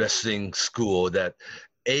wrestling school, that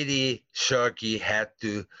Eddie Sharkey had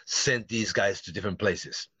to send these guys to different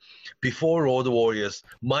places. Before Road Warriors,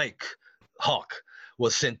 Mike Hawk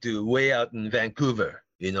was sent to way out in Vancouver,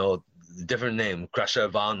 different name, Crusher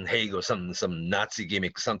Von Haig or some Nazi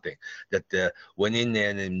gimmick, something that went in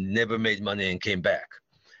there and never made money and came back.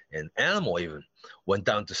 And Animal even went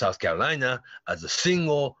down to South Carolina as a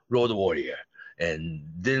single Road Warrior and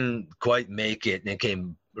didn't quite make it and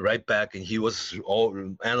came right back. And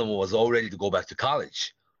Animal was all ready to go back to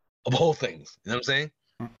college, of all things. You know what I'm saying?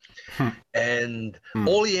 And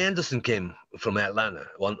Ole Anderson came from Atlanta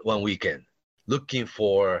one weekend looking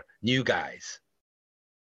for new guys.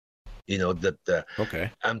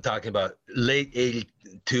 I'm talking about late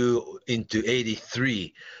 82 into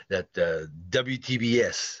 83, that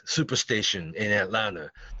WTBS Superstation in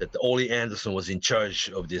Atlanta, that Ole Anderson was in charge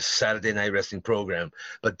of this Saturday Night Wrestling program,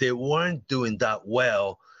 but they weren't doing that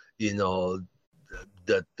well, meaning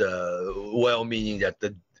that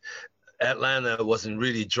the Atlanta wasn't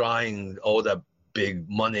really drawing all the big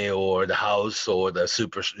money or the house or there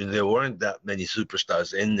weren't that many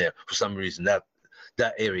superstars in there for some reason, that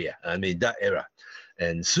era.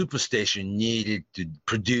 And Superstation needed to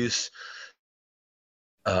produce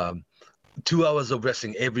 2 hours of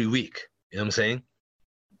wrestling every week. You know what I'm saying?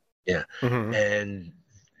 Yeah. And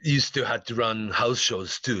you still had to run house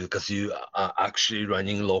shows too, because you are actually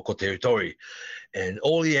running local territory. And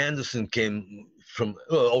Ole Anderson came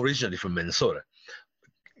originally from Minnesota,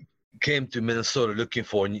 came to Minnesota looking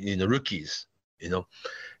for rookies,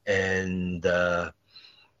 and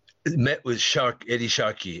met with Eddie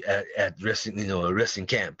Sharkey at wrestling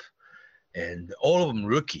camp, and all of them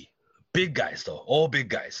rookie, big guys though, all big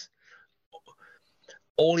guys.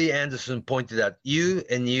 Ole Anderson pointed out you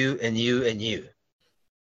and you and you and you.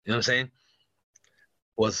 You know what I'm saying?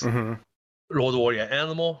 Was Road Warrior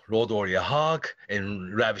Animal, Road Warrior Hawk,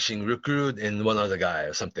 and Ravishing Rick Rude, and one other guy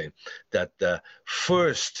or something. That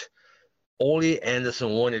first, Ole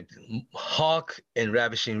Anderson wanted Hawk and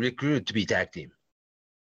Ravishing Rick Rude to be tag team.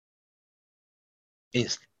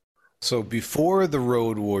 So before the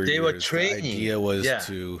Road Warriors, they were training. The idea was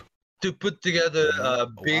to put together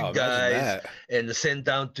big guys and send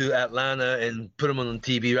down to Atlanta and put them on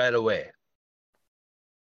TV right away.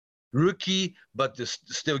 Rookie, but to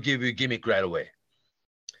still give you a gimmick right away.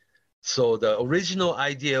 So the original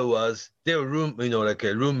idea was they were like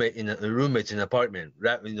a roommates in an apartment.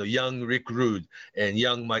 Young Rick Rude and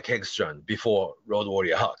young Mike Hegstrand before Road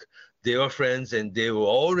Warrior Hawk. They were friends and they were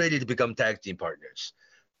all ready to become tag team partners.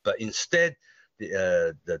 But instead,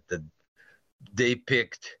 they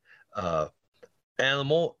picked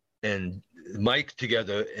Animal and Mike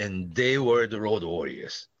together, and they were the Road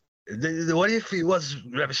Warriors. What if it was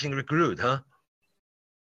Ravishing Rick Rude, huh?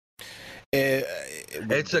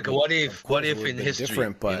 It's like what if in history,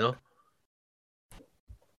 different, but you know?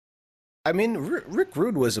 I mean, Rick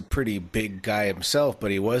Rude was a pretty big guy himself,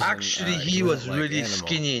 but he wasn't. Actually, he was like really Animal.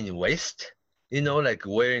 Skinny in waist. You know, like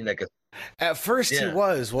wearing like a. At first, he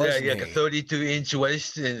was, wasn't he? Like a 32-inch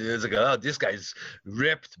waist, and it was like, oh, this guy's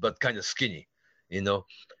ripped but kind of skinny, you know.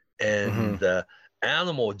 And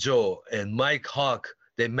Animal Joe and Mike Hawk,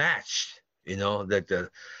 they matched, you know, like the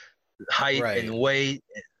height and weight.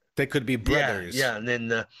 They could be brothers. Yeah. And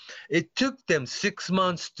then it took them 6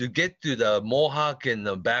 months to get to the mohawk and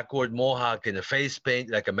the backward mohawk and the face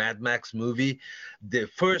paint, like a Mad Max movie.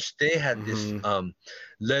 First, they had this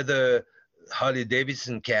leather Harley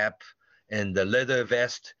Davidson cap and the leather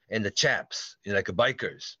vest and the chaps, you know, like a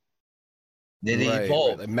bikers. Then they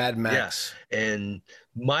evolved. Like Mad Max. Yeah. And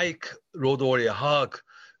Mike, Road Warrior Hawk,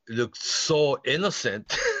 looked so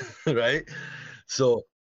innocent, right? So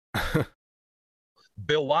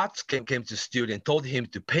Bill Watts came to studio and told him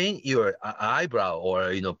to paint your eyebrow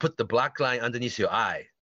or, you know, put the black line underneath your eye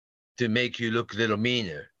to make you look a little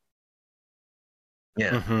meaner.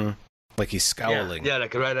 Yeah. Like he's scowling. Yeah,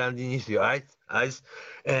 like right underneath your eyes.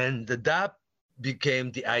 And that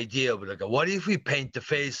became the idea of like, what if we paint the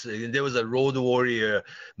face? And there was a Road Warrior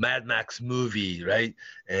Mad Max movie, right?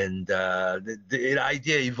 And the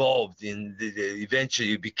idea evolved and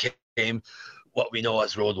eventually became what we know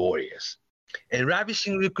as Road Warriors. And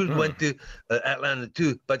Ravishing Recruit went to Atlanta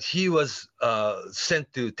too, but he was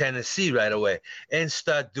sent to Tennessee right away and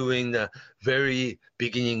started doing the very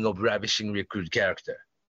beginning of Ravishing Recruit character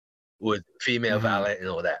with female valet and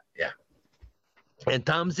all that. Yeah. And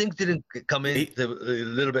Tom Zink didn't come in a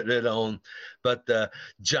little bit later on, but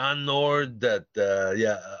John Nord, Barry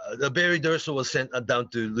Durso was sent down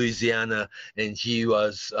to Louisiana, and he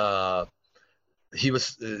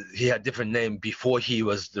had different name before he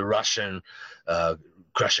was the Russian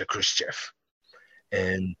Crusher Khrushchev.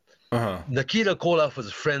 And Nikita Koloff was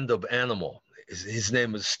a friend of Animal. His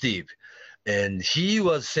name was Steve. And he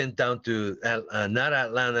was sent down to, not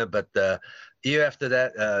Atlanta, but year after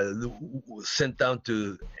that, sent down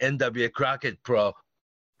to NWA Crockett Pro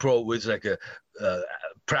with like a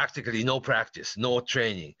practically no practice, no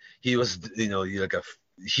training. He was, you know,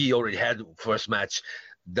 he already had first match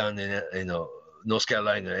done in, you know, North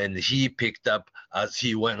Carolina, and he picked up as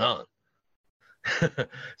he went on.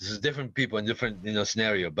 This is different people in different, you know,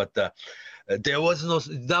 scenario, but there was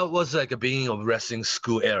that was like a beginning of wrestling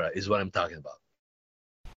school era is what I'm talking about.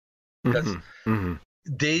 Because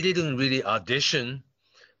they didn't really audition.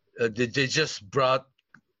 They just brought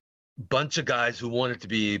a bunch of guys who wanted to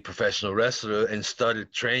be professional wrestler and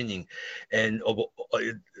started training. And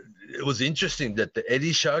it was interesting that the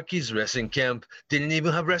Eddie Sharkey's wrestling camp didn't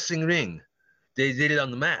even have wrestling ring. They did it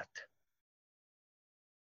on the mat.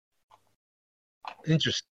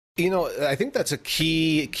 Interesting. You know, I think that's a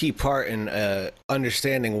key part in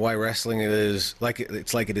understanding why wrestling is like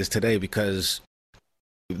it is today, because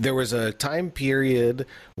there was a time period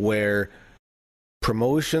where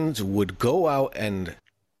promotions would go out and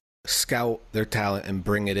scout their talent and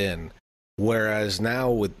bring it in, whereas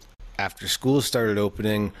now after schools started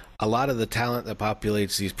opening, a lot of the talent that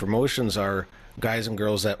populates these promotions are guys and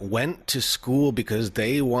girls that went to school because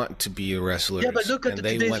they want to be wrestlers. Yeah, but look at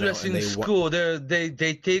today's wrestling school. They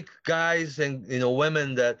take guys and, you know,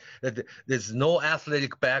 women that there's no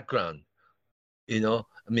athletic background. You know,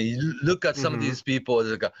 I mean, you look at some of these people,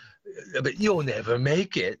 but you'll never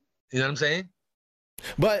make it. You know what I'm saying?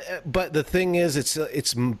 But the thing is,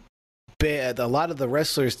 it's bad. A lot of the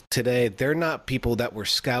wrestlers today, they're not people that were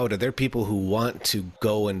scouted. They're people who want to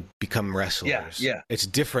go and become wrestlers. Yeah. It's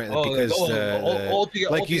different because,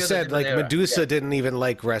 like you said, like Medusa didn't even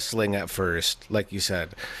like wrestling at first. Like you said,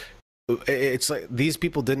 it's like these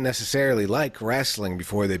people didn't necessarily like wrestling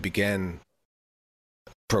before they began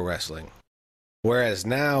pro wrestling. Whereas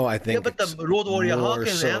now, I think, but the Road Warrior Hawk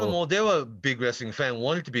and Animal, they were a big wrestling fan,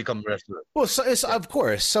 wanted to become wrestlers. Well, it's, of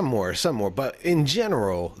course, some more, but in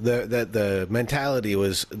general, the mentality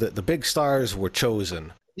was that the big stars were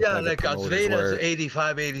chosen. Yeah, like as late as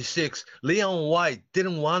 85, 86, Leon White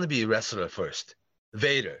didn't want to be a wrestler first.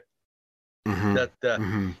 Vader.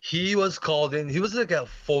 He was called in. He was like a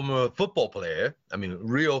former football player. I mean,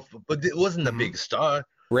 but it wasn't a big star.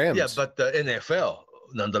 Rams. Yeah, but the NFL,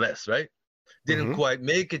 nonetheless, right? Didn't quite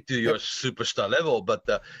make it to your superstar level, but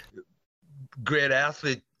great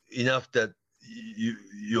athlete enough that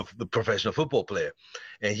you're the professional football player.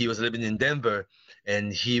 And he was living in Denver,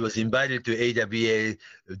 and he was invited to AWA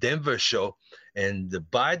Denver show. And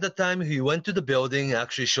by the time he went to the building,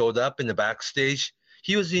 actually showed up in the backstage,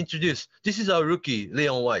 he was introduced. This is our rookie,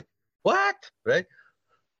 Leon White. What? Right?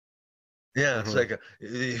 Yeah, it's like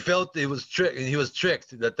he felt he was tricked, and he was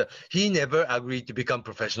tricked that he never agreed to become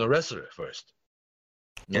professional wrestler first.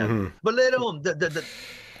 Yeah, but later on,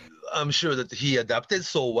 I'm sure that he adapted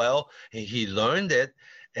so well, and he learned it,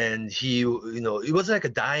 and he, it was like a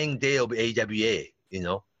dying day of AWA,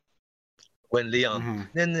 when Leon.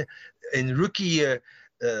 Then in rookie year,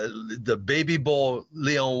 the baby ball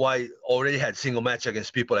Leon White already had single match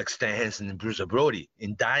against people like Stan Hansen and Bruiser Brody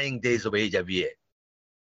in dying days of AWA.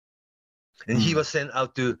 And he was sent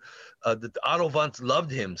out to, the Otto Wanz loved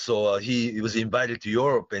him. So he was invited to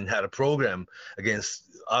Europe and had a program against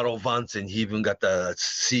Otto Wanz, and he even got the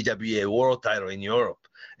CWA world title in Europe.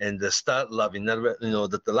 And the start loving,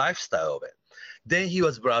 the lifestyle of it. Then he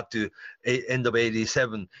was brought to, end of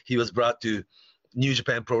 87, he was brought to New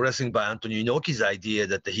Japan Pro Wrestling by Antonio Inoki's idea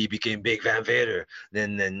that he became Big Van Vader.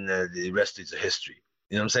 Then the rest is history.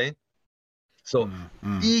 You know what I'm saying? So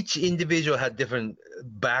each individual had different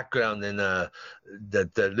background and the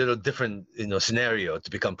little different scenario to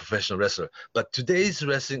become professional wrestler. But today's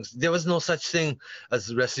wrestling, there was no such thing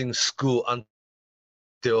as wrestling school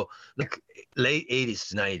until like late 80s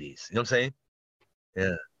to 90s. You know what I'm saying?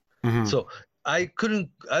 Yeah. So I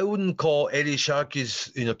wouldn't call Eddie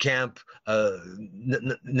Sharkey's camp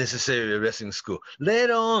necessarily a wrestling school.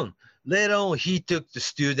 Later on, he took the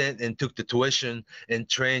student and took the tuition and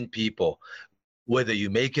trained people, whether you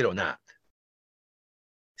make it or not.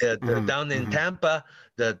 Down in Tampa,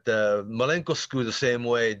 that Malenko school, the same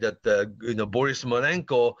way that Boris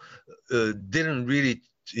Malenko didn't really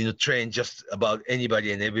train just about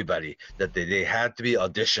anybody and everybody. That they had to be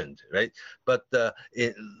auditioned, right? But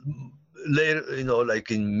later,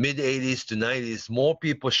 like in mid 80s to 90s, more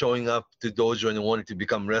people showing up to dojo and wanted to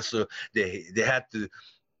become wrestler. They had to,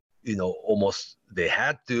 they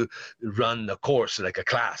had to run a course, like a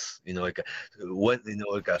class,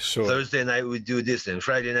 Thursday night we do this, and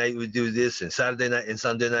Friday night we do this, and Saturday night and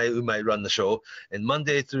Sunday night we might run the show, and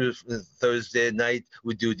Monday through Thursday night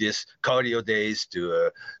we do this, cardio days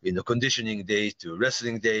to conditioning days to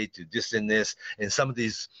wrestling day to this and this. And some of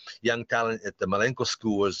these young talent at the Malenko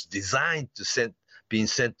school was designed to being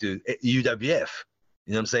sent to UWF.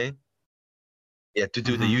 You know what I'm saying? Yeah, to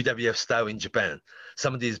do the UWF style in Japan.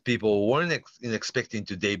 Some of these people weren't expecting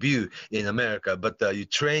to debut in America, but you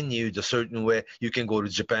train you the certain way, you can go to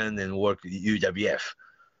Japan and work UWF.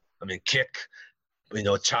 I mean, kick,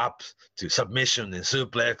 chop to submission and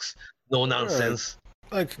suplex, no nonsense.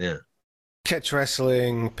 Catch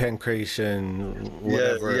wrestling, pancration,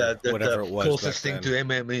 whatever, whatever it was. Closest thing to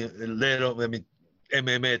MMA later. I mean,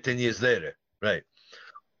 MMA 10 years later, right?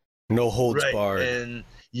 No holds barred. And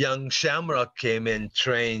young Shamrock came and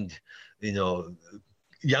trained,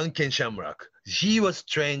 young Ken Shamrock. He was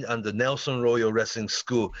trained under Nelson Royal Wrestling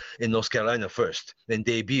School in North Carolina first, and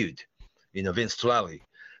debuted, Vince Tulali.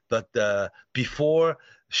 But before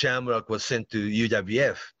Shamrock was sent to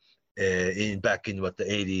UWF back in the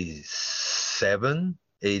 87,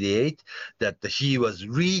 88, that he was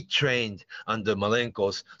retrained under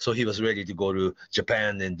Malenko's, so he was ready to go to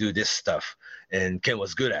Japan and do this stuff. And Ken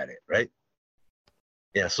was good at it, right?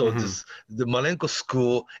 Yeah, so the Malenko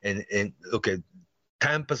school and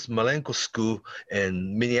Tampa's Malenko school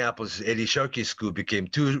and Minneapolis Eddie Sharkey school became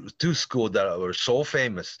two schools that were so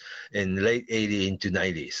famous in late 80s into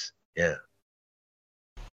 90s. Yeah.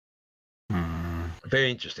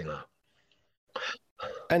 Very interesting, huh?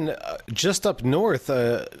 And just up north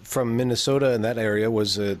from Minnesota and that area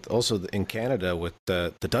was also in Canada with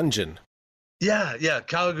the Dungeon. Yeah,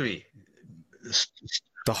 Calgary.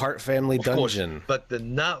 The Hart family Dungeon. Course, but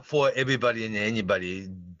not for everybody and anybody.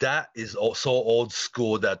 That is also old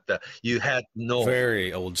school that you had to know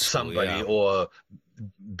very old school, somebody or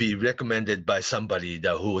be recommended by somebody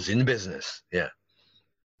who was in business. Yeah.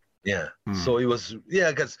 So it was,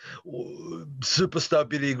 because superstar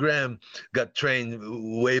Billy Graham got trained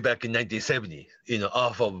way back in 1970,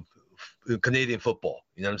 off of Canadian football.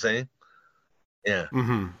 You know what I'm saying? Yeah.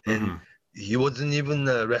 And he wasn't even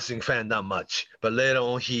a wrestling fan that much, but later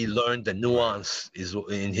on he learned the nuance is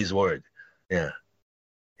in his word. Yeah.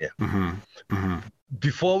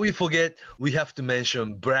 Before we forget, we have to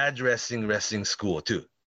mention Brad Wrestling School too.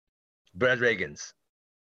 Brad Reagan's.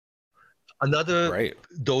 Another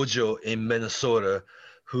dojo in Minnesota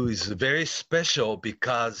who is very special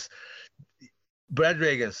because Brad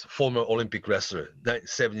Reagan's former Olympic wrestler,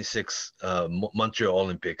 76 Montreal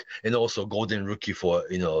Olympic, and also Golden Rookie for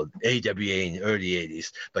AWA in the early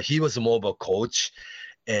 80s. But he was a mobile coach,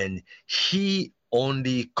 and he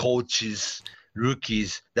only coaches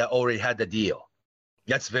rookies that already had the deal.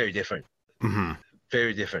 That's very different.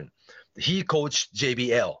 Very different. He coached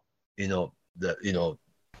JBL,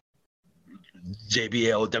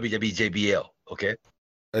 JBL, WWE JBL, okay?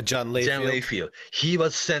 John Layfield. John Layfield. He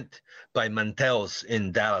was sent by Mantels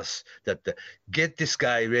in Dallas that get this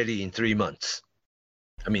guy ready in 3 months.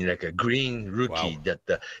 I mean, like a green rookie. Wow.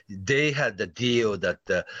 That they had the deal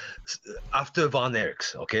that after Von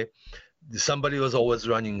Erichs, okay, somebody was always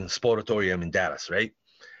running Sportatorium in Dallas, right?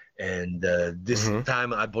 And this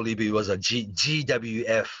time, I believe it was a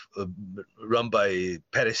GWF run by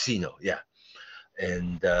Peresino, yeah.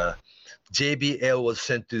 And JBL was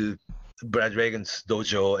sent to Brad Reagan's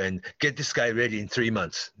dojo and get this guy ready in 3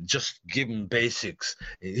 months. Just give him basics.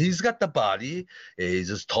 He's got the body. He's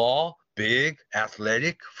just tall, big,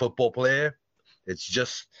 athletic football player. It's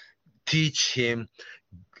just teach him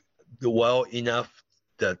well enough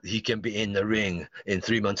that he can be in the ring in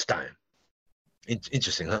 3 months' time.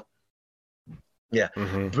 Interesting, huh? Yeah.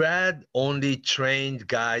 Brad only trained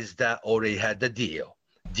guys that already had the deal.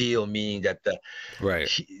 Deal meaning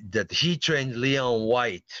that he trained Leon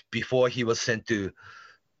White before he was sent to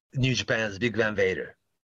New Japan's Big Van Vader.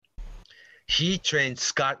 He trained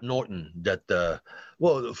Scott Norton, that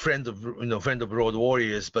friend of Road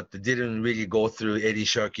Warriors, but didn't really go through Eddie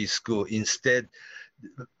Sharkey's school. Instead,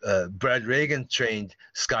 Brad Reagan trained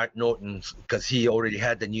Scott Norton because he already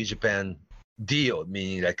had the New Japan deal,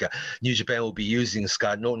 meaning like New Japan will be using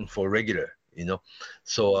Scott Norton for regular,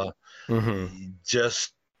 So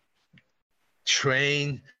just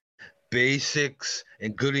train basics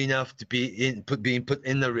and good enough to be being put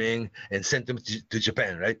in the ring and sent them to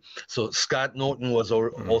Japan, right? So Scott Norton was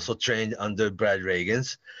also trained under Brad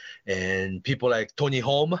Reagan's, and people like Tony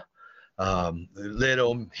Holm. Later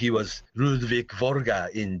on, he was Ludwig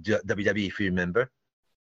Vorga in WWE, if you remember.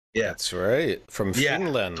 Yeah, that's right. From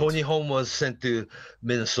Finland. Tony Holm was sent to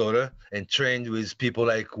Minnesota and trained with people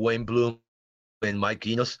like Wayne Bloom and Mike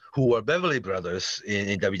Enos, who were Beverly Brothers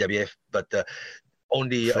in WWF, but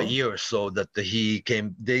only a year or so that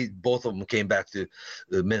both of them came back to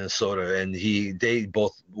Minnesota, and they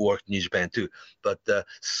both worked New Japan too. But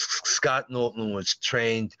Scott Norton was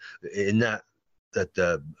trained in that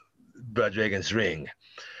Brad Reagan's ring.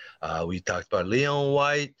 We talked about Leon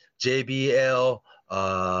White, JBL,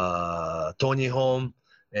 Tony Holm,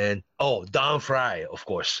 and Don Fry, of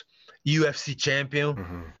course, UFC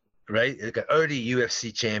champion, right? Like an early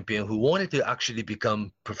UFC champion who wanted to actually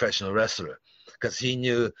become professional wrestler because he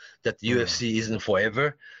knew that the UFC isn't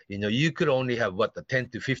forever. You could only have 10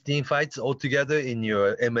 to 15 fights altogether in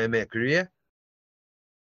your MMA career.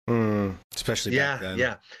 Especially back then.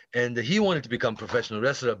 Yeah. And he wanted to become professional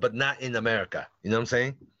wrestler, but not in America. You know what I'm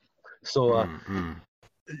saying? So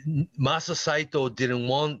Masa Saito didn't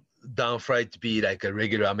want Don Fry to be like a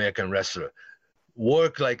regular American wrestler.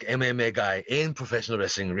 Work like MMA guy in professional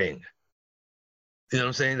wrestling ring. You know what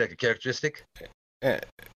I'm saying? Like a characteristic?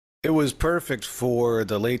 It was perfect for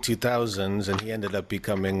the late 2000s, and he ended up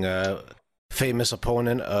becoming a famous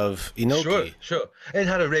opponent of Inoki. Sure. And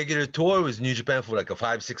had a regular tour with New Japan for like a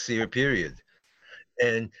 5-6 year period.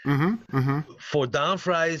 And for Don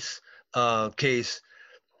Fry's case,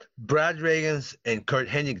 Brad Reagan's and Kurt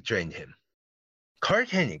Hennig trained him. Kurt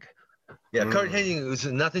Hennig. Yeah, Kurt Hennig was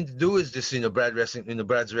nothing to do with this,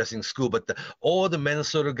 Brad's wrestling school, but all the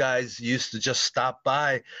Minnesota guys used to just stop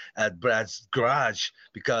by at Brad's garage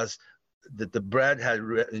because the Brad had,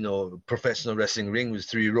 professional wrestling ring with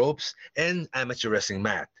 3 ropes and amateur wrestling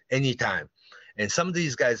mat anytime. And some of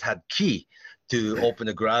these guys had key to open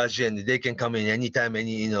the garage, and they can come in anytime,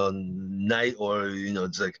 any night, or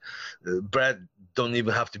it's like Brad don't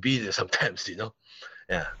even have to be there sometimes,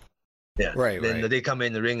 Yeah, right. Then they come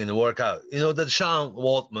in the ring and work out. The Sean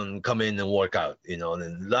Waltman come in and work out, and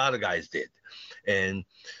a lot of guys did. And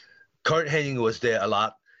Kurt Hennig was there a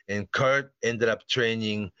lot, and Kurt ended up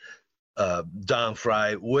training Don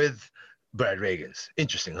Fry with Brad Reagan's.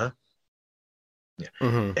 Interesting, huh?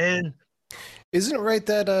 Yeah. And isn't it right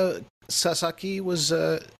that Sasaki was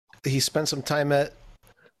he spent some time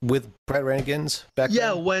with Brad Reagan's back then?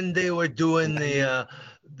 Yeah, when they were doing the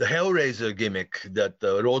Hellraiser gimmick that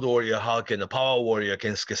the Road Warrior Hulk and the Power Warrior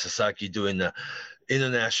Kensuke Sasaki doing the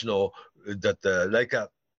international like a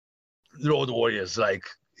Road Warriors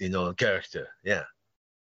character. Yeah.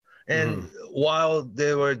 And while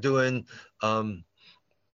they were doing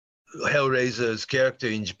Hellraiser's character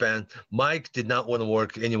in Japan, Mike did not want to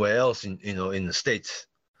work anywhere else in the States.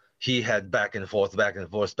 He had back and forth, back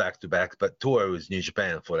to back, but tour with New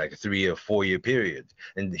Japan for like a 3 or 4 year period,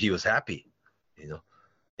 and he was happy, Yeah.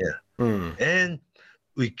 And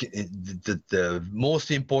the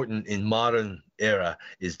most important in modern era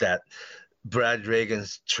is that Brad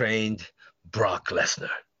Reagan's trained Brock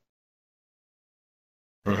Lesnar.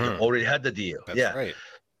 Already had the deal. That's right.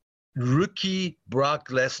 rookie Brock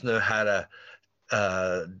Lesnar had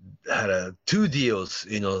two deals.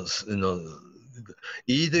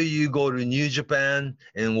 Either you go to New Japan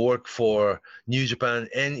and work for New Japan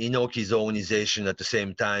and Inoki's organization at the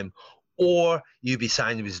same time, or you be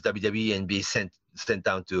signed with WWE and be sent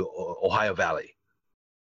down to Ohio Valley.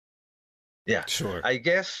 Yeah, sure. I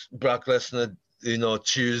guess Brock Lesnar,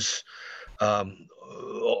 choose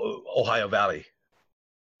Ohio Valley.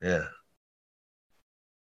 Yeah.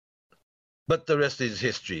 But the rest is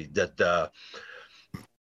history. That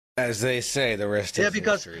as they say, the rest is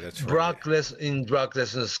because history. That's right. In Brock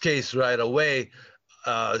Lesnar's case, right away,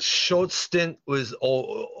 short stint with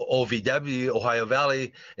OVW, Ohio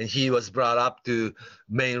Valley, and he was brought up to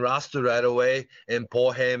main roster right away, and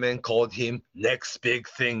Paul Heyman called him next big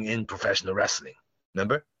thing in professional wrestling.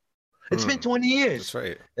 Remember? It's been 20 years. That's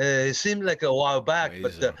right. It seemed like a while back,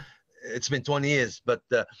 Amazing. but it's been 20 years. But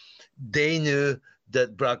they knew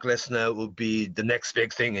that Brock Lesnar would be the next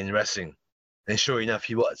big thing in wrestling. And sure enough,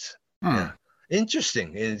 he was. Yeah.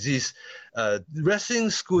 Interesting. And these wrestling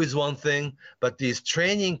school is one thing, but this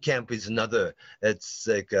training camp is another. It's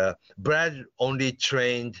like Brad only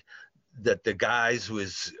trained that the guys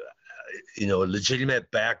with,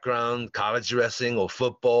 legitimate background, college wrestling or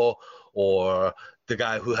football, or the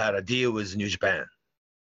guy who had a deal with New Japan.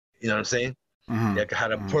 You know what I'm saying? Like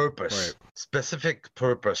had a purpose, right. Specific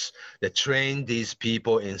purpose that trained these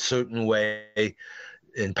people in certain way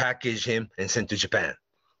and package him and sent to Japan.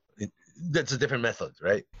 That's a different method,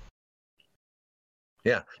 right?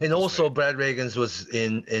 Yeah, and also right. Brad Ragans was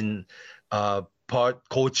in part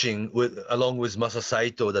coaching along with Masa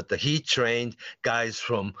Saito that he trained guys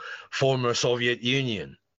from former Soviet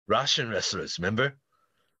Union, Russian wrestlers. Remember?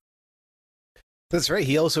 That's right.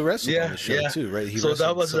 He also wrestled on the show too, right? So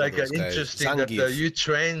that was like an interesting that you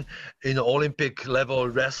train Olympic level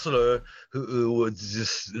wrestler who was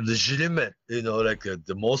just legitimate,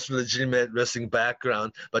 the most legitimate wrestling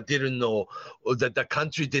background, but didn't know that the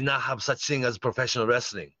country did not have such thing as professional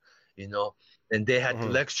wrestling, and they had to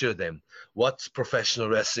lecture them. What's professional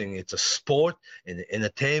wrestling? It's a sport and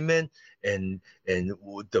entertainment, and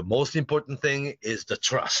the most important thing is the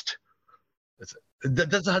trust.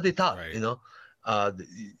 That's how they taught, right.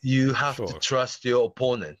 You have to trust your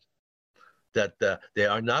opponent, that they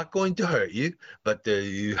are not going to hurt you, but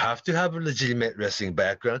you have to have a legitimate wrestling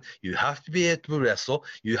background. You have to be able to wrestle.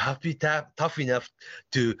 You have to be tough enough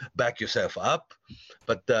to back yourself up.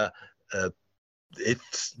 But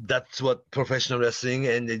that's what professional wrestling,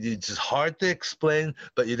 and it's hard to explain,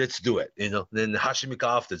 but let's do it. Then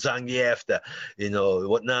Hashimikov, the Zangief,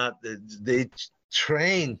 whatnot. They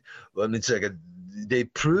trained. It's like they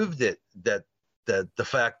proved it that the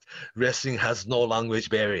fact wrestling has no language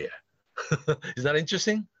barrier. Is that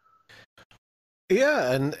interesting?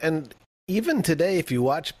 Yeah, and even today, if you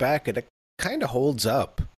watch back, it kind of holds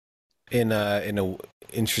up in a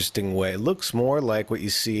interesting way. It looks more like what you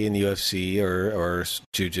see in UFC or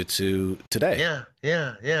Jiu-Jitsu today.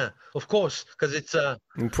 Yeah. Of course, because it's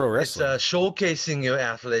in pro wrestling. It's showcasing your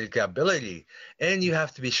athletic ability, and you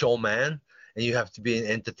have to be showman. And you have to be an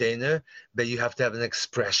entertainer, but you have to have an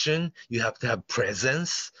expression. You have to have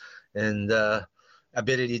presence and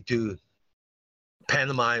ability to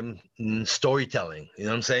pantomime storytelling. You know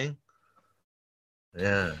what I'm saying?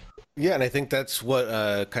 Yeah. Yeah, and I think that's what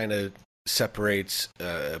kind of separates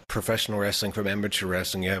professional wrestling from amateur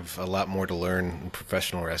wrestling. You have a lot more to learn in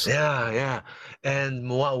professional wrestling. Yeah. And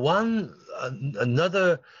one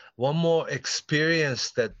more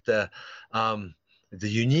experience that the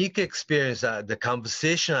unique experience, the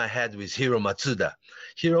conversation I had with Hiro Matsuda.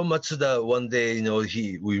 Hiro Matsuda, one day,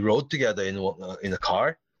 we rode together in a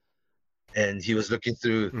car, and he was looking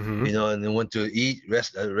through, and then went to eat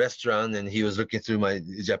a restaurant, and he was looking through my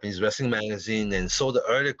Japanese wrestling magazine and saw the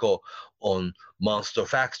article on Monster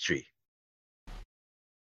Factory.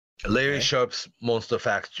 Larry Sharp's Monster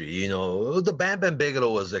Factory, the Bam Bam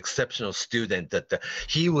Bigelow was an exceptional student that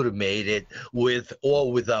he would have made it with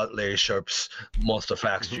or without Larry Sharp's Monster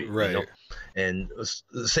Factory, right? And it was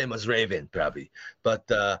the same as Raven probably, but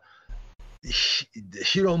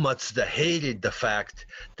Hiro Matsuda hated the fact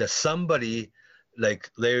that somebody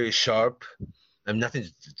like Larry Sharp. I'm nothing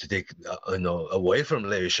to take away from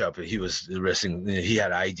Larry Sharp. He was wrestling. He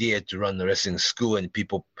had an idea to run the wrestling school, and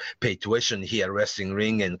people pay tuition. He had a wrestling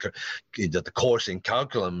ring and the course and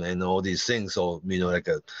curriculum and all these things. So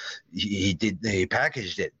he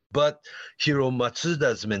packaged it. But Hiro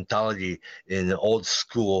Matsuda's mentality in old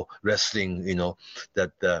school wrestling,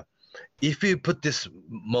 that if you put this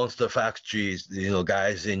Monster Factory,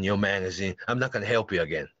 guys in your magazine, I'm not gonna help you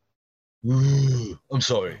again. Ooh, I'm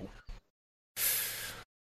sorry.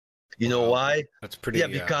 You know why? That's pretty. Yeah,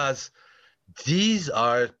 because these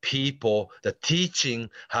are people that teaching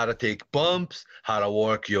how to take bumps, how to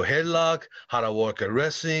work your headlock, how to work a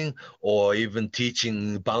wrestling, or even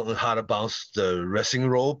teaching how to bounce the wrestling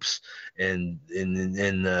ropes, and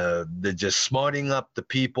they're just smarting up the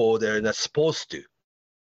people they're not supposed to.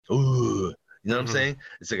 Ooh, you know what I'm saying?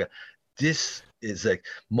 It's like this is like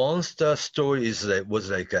Monster Story was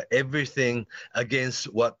like everything against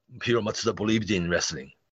what Hiro Matsuda believed in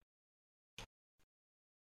wrestling.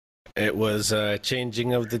 It was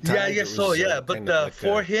changing of the time. Yeah, I guess so. Yeah, but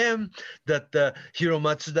for him, that Hiro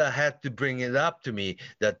Matsuda had to bring it up to me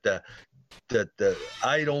that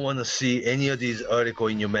I don't want to see any of these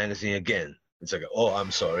articles in your magazine again. It's like, oh,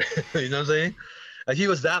 I'm sorry. You know what I'm saying? He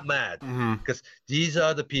was that mad because these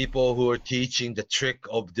are the people who are teaching the trick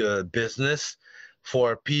of the business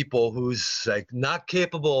for people who's like not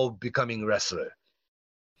capable of becoming wrestler.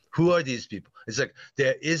 Who are these people? It's like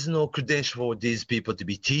there is no credential for these people to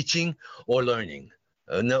be teaching or learning.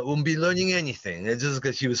 Won't be learning anything. It's just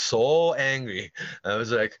because he was so angry. I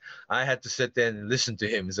was like, I had to sit there and listen to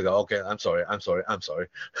him. He's like, okay, I'm sorry.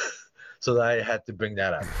 So I had to bring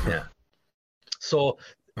that up. Yeah. So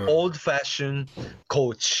old-fashioned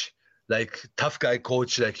coach, like tough guy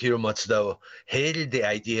coach like Hiro Matsuda, hated the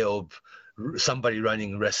idea of somebody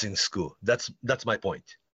running wrestling school. That's my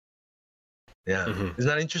point. Yeah, isn't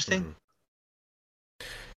that interesting?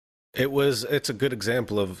 It's a good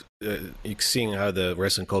example of seeing how the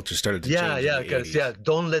wrestling culture started to change. Yeah, because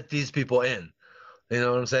don't let these people in. You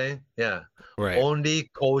know what I'm saying? Yeah, right.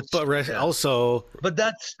 Only coach. But also, but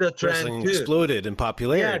that's the trend wrestling too. Exploded in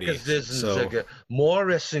popularity. Yeah, because there's like more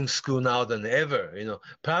wrestling school now than ever. You know,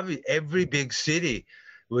 probably every big city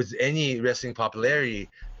with any wrestling popularity,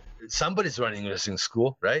 somebody's running wrestling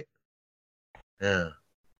school, right? Yeah.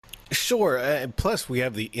 Sure. Plus, we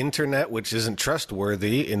have the internet, which isn't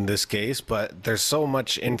trustworthy in this case, but there's so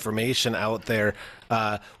much information out there,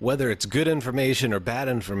 whether it's good information or bad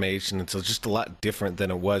information. It's just a lot different than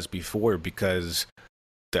it was before because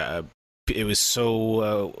it was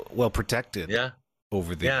so well protected. Yeah.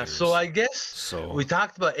 Over the years. So I guess we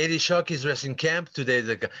talked about Eddie Sharkey's wrestling camp today.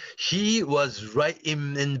 Like, he was right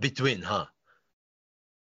in between, huh?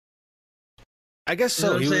 I guess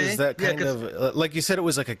so. He was that kind of, like you said, it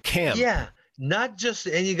was like a camp. Yeah, not just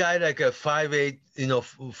any guy like a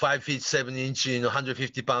 5'8", 5 feet 7 inch,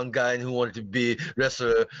 150-pound guy who wanted to be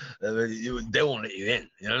wrestler. They won't let you in.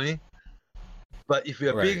 You know what I mean? But if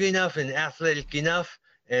you're big enough and athletic enough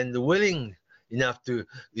and willing enough to,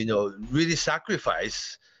 really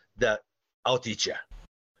sacrifice, that I'll teach you.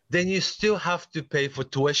 Then you still have to pay for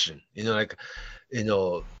tuition. Like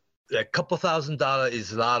a couple $1,000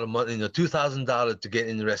 is a lot of money. $2,000 to get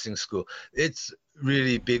in the wrestling school. It's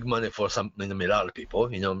really big money for a lot of people.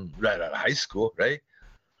 Right out of high school, right?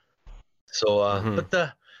 So, but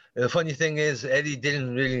the funny thing is, Eddie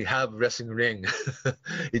didn't really have wrestling ring.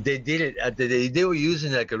 They did it. They were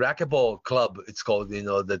using like a racquetball club. It's called.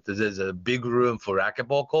 That there's a big room for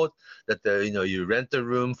racquetball court. That you rent a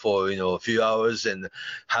room for a few hours and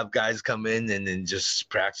have guys come in and then just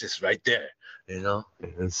practice right there.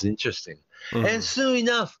 It's interesting. And soon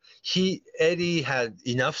enough, Eddie had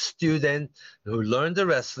enough students who learned the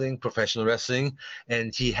wrestling, professional wrestling,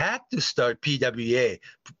 and he had to start PWA,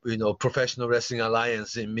 Professional Wrestling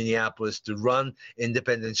Alliance in Minneapolis, to run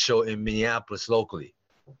independent show in Minneapolis locally.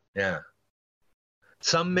 Yeah.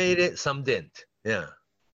 Some made it, some didn't. Yeah.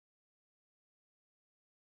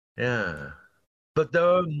 Yeah. But there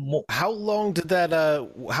were more. How long did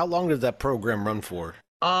that program run for?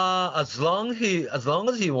 As long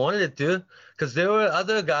as he wanted it to, because there were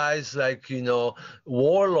other guys like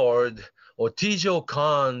Warlord or Tijo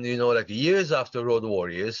Khan, like years after Road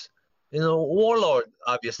Warriors. Warlord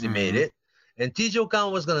obviously made it, and Tijo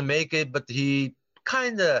Khan was gonna make it, but he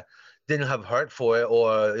kind of didn't have heart for it,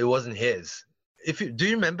 or it wasn't his. Do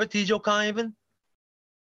you remember Tijo Khan even?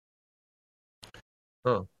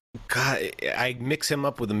 Oh God, I mix him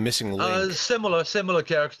up with a Missing Link. Similar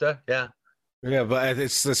character, yeah. Yeah, but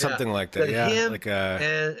it's something like that. Yeah, him like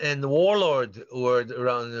and the Warlord were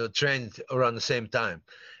around trained around the same time,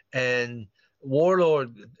 and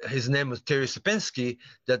Warlord, his name was Terry Sapinski.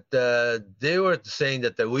 That they were saying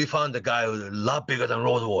that we found a guy who's a lot bigger than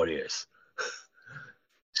Road Warriors.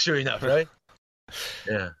 Sure enough, right?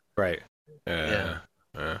 Yeah. Right.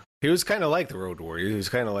 He was kind of like the Road Warriors. He was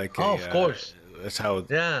kind of like. Of course. That's how.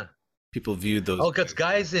 Yeah. People viewed those. Oh, because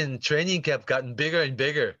guys in training camp gotten bigger and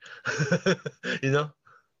bigger,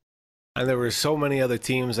 And there were so many other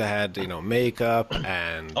teams that had, makeup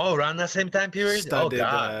and. Oh, around that same time period. Studded, oh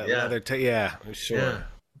God, yeah, sure. Yeah.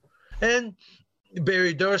 And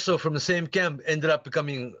Barry Durso from the same camp ended up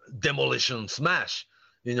becoming Demolition Smash,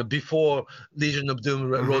 before Legion of Doom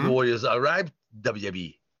Road Warriors arrived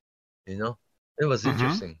WWE. It was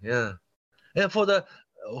interesting. Yeah. And for the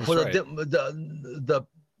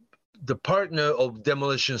partner of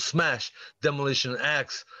Demolition Smash, Demolition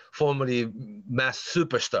Axe, formerly Masked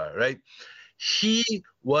Superstar, right? He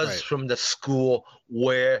was from the school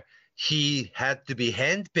where he had to be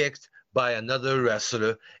handpicked by another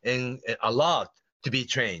wrestler and allowed to be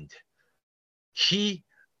trained.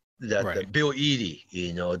 The Bill Eadie,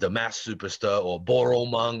 the Masked Superstar, or Boro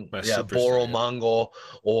Mongo,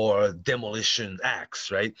 or Demolition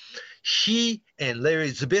Axe, right? He and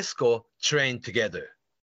Larry Zbyszko trained together,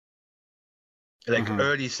 like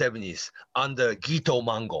early 70s, under Gito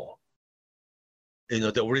Mongo.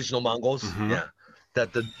 The original Mongols,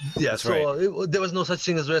 there was no such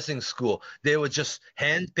thing as wrestling school. They were just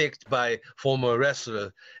handpicked by former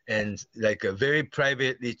wrestler and like very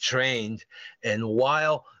privately trained. And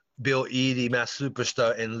while Bill Eadie, Masked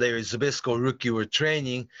Superstar, and Larry Zbyszko, rookie, were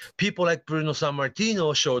training, people like Bruno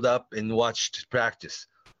Sammartino showed up and watched practice.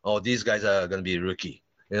 Oh, these guys are going to be rookie,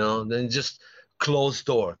 then just closed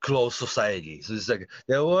door, closed society. So it's like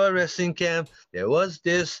there was a wrestling camp, there was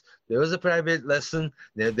this, there was a private lesson,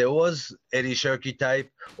 there was Eddie Sharkey type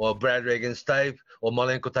or Brad Reagan's type or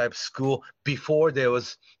Malenko type school before there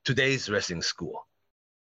was today's wrestling school.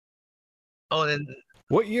 Oh, and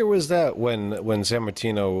what year was that when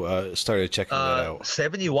Sammartino started checking that out?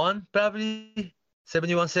 71, probably.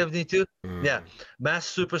 71, 72. Yeah.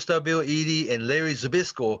 Masked Superstar Bill Eadie and Larry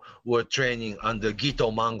Zbyszko were training under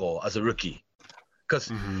Gito Mongo as a rookie. Because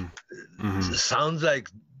it sounds like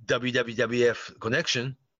WWF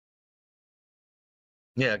connection.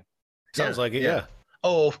 Yeah. Sounds like it, yeah.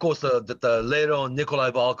 Oh, of course, the later on,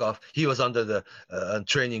 Nikolai Volkov, he was under the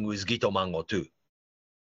training with Gito Mongo, too.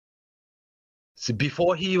 So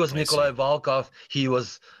before he was Nikolai Volkov, he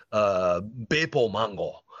was Beppo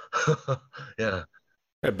Mongo. Yeah.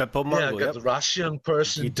 Beppo Mongo, yeah, got Russian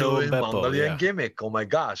person doing Mongolian gimmick. Oh, my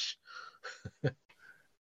gosh.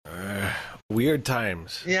 Weird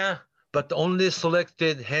times. Yeah, but only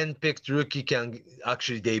selected, handpicked rookie can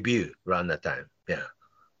actually debut around that time. Yeah.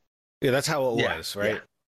 Yeah, that's how it was, right?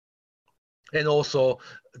 Yeah. And also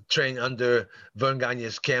trained under Vern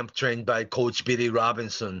Gagne's camp, trained by Coach Billy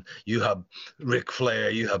Robinson. You have Ric Flair,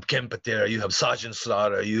 you have Ken Patera, you have Sergeant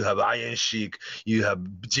Slaughter, you have Iron Sheik, you have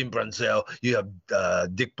Jim Brunzell, you have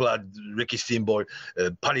Dick Blood, Ricky Steamboat,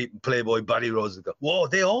 Playboy Buddy Rose. Whoa,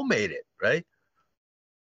 they all made it, right?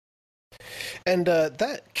 And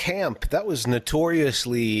that camp, that was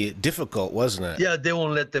notoriously difficult, wasn't it? Yeah, they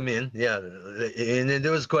won't let them in. Yeah, and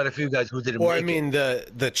there was quite a few guys who didn't. Well, I mean,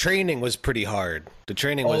 the training was pretty hard. The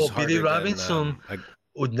training was harder. Billy Robinson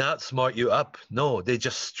would not smart you up. No, they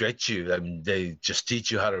just stretch you. I mean, they just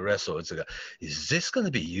teach you how to wrestle. It's like, is this going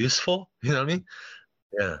to be useful? You know what I mean?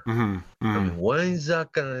 Yeah. I mean, when is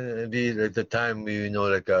that going to be like the time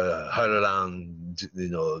like a hard around,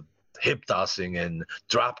 hip tossing and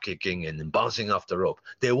drop kicking and bouncing off the rope?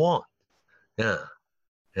 They won't. Yeah.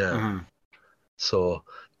 So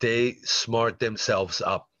they smart themselves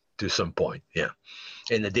up to some point. Yeah.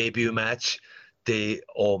 In the debut match,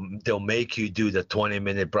 they'll make you do the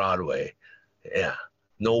 20-minute Broadway. Yeah.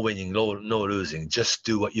 No winning, no losing. Just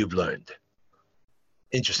do what you've learned.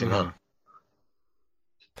 Interesting, huh?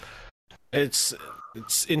 It's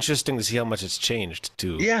interesting to see how much it's changed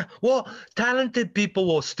too. Yeah, well, talented people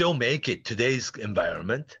will still make it today's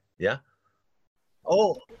environment. Yeah.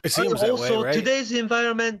 Oh, it seems that way, right? Today's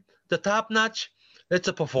environment, the top notch, it's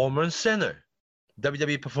a performance center,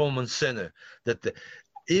 WWE Performance Center.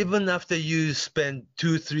 Even after you spend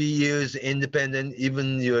 2-3 years independent,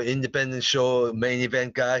 even your independent show main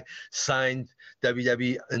event guy signed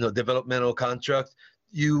WWE developmental contract,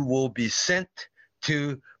 you will be sent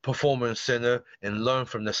to Performance Center and learn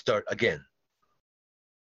from the start again.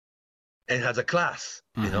 And has a class,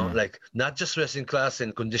 like not just wrestling class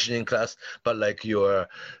and conditioning class, but like your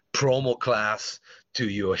promo class to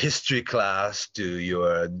your history class to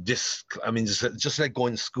your just like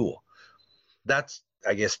going to school. That's,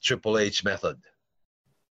 I guess, Triple H method.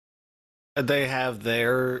 They have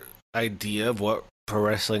their idea of what pro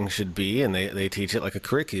wrestling should be, and they teach it like a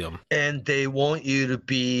curriculum. And they want you to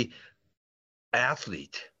be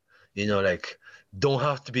athlete, like don't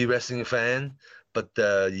have to be wrestling fan, but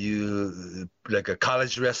you like a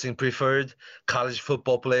college wrestling preferred, college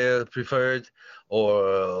football player preferred,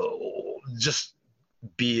 or just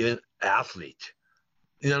be an athlete.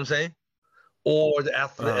 You know what I'm saying? Or the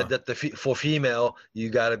athlete for female, you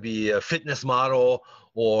got to be a fitness model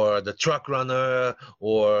or the truck runner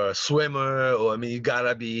or swimmer, or you got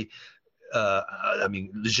to be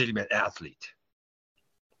legitimate athlete.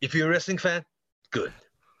 If you're a wrestling fan, good.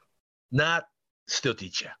 Not, still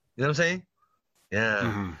teach you. You know what I'm saying?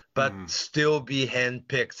 Yeah. But still be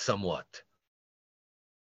handpicked somewhat.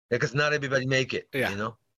 Because not everybody make it, you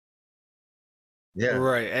know? Yeah.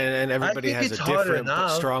 Right. And everybody has a different,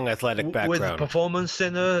 strong athletic background. With Performance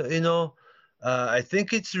Center, you know, I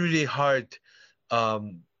think it's really hard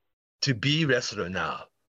to be wrestler now.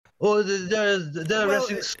 Or there are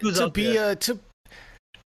wrestling schools out there.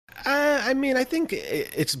 I mean, I think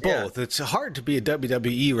it's both. Yeah. It's hard to be a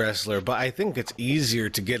WWE wrestler, but I think it's easier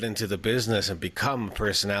to get into the business and become a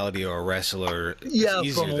personality or a wrestler. Yeah,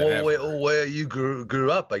 from where you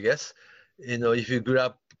grew up, I guess. You know, if you grew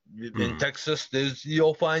up in Texas,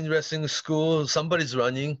 you'll find wrestling school, somebody's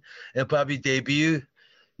running, and probably debut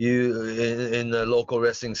you in the local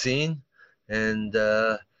wrestling scene. And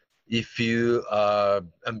if you are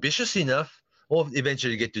ambitious enough, or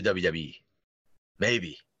eventually get to WWE.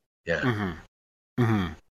 Maybe. Yeah.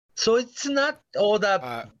 So it's not all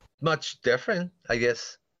that much different, I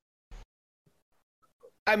guess.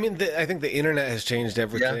 I mean, I think the internet has changed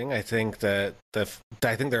everything. Yeah. I think that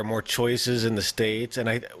I think there are more choices in the States,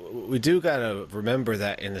 and we do gotta remember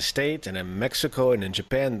that in the States and in Mexico and in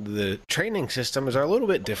Japan, the training systems are a little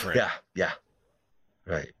bit different. Yeah,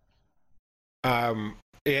 right.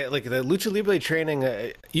 Yeah, like the Lucha Libre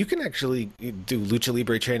training, you can actually do Lucha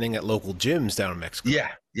Libre training at local gyms down in Mexico. Yeah.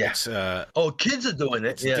 It's, kids are doing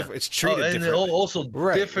it. It's treated and differently. Also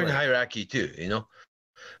different hierarchy too, you know.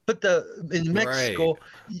 But in Mexico,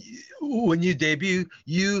 when you debut,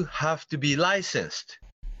 you have to be licensed,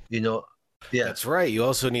 you know. Yeah, that's right. You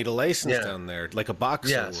also need a license down there, like a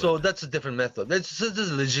boxer. Yeah, so that's a different method. There's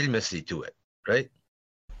legitimacy to it, right?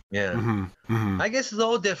 Yeah. I guess it's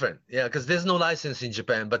all different. Yeah, because there's no license in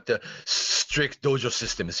Japan, but the strict dojo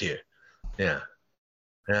system is here. Yeah.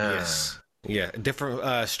 Yes. Yeah, different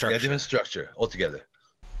structure. Yeah, different structure altogether.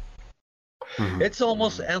 It's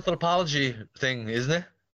almost anthropology thing, isn't it?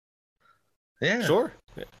 Yeah. Sure.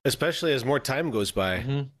 Especially as more time goes by.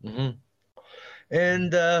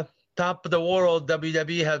 And top of the world,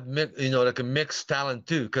 WWE have like a mixed talent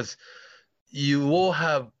too, because you will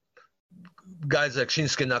have guys like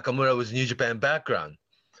Shinsuke Nakamura with New Japan background.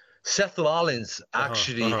 Seth Rollins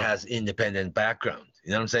actually has independent background.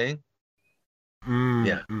 You know what I'm saying?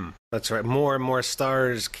 That's right. More and more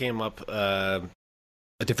stars came up a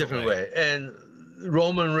different way. And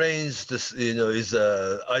Roman Reigns, is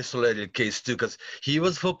a isolated case too, because he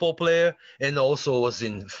was a football player and also was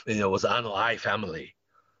was Ano Ai family.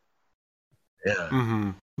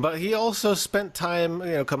 Yeah. But he also spent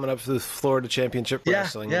time, coming up to the Florida Championship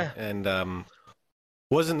Wrestling, and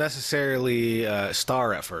wasn't necessarily a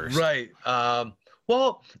star at first. Right.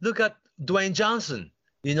 Well, look at Dwayne Johnson.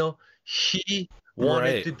 He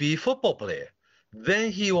wanted to be a football player.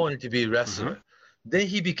 Then he wanted to be a wrestler. Then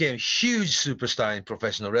he became a huge superstar in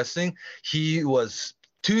professional wrestling. He was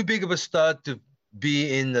too big of a star to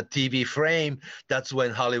be in the TV frame. That's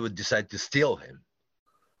when Hollywood decided to steal him.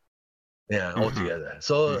 Yeah, altogether.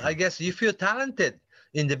 So I guess if you're a talented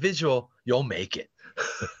individual, you'll make it.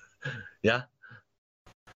 Yeah?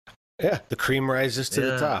 Yeah, the cream rises to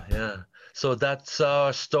the top. Yeah. So that's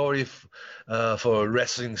our story for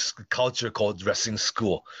wrestling culture called wrestling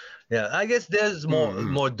school. Yeah, I guess there's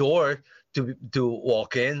more door to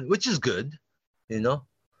walk in, which is good. You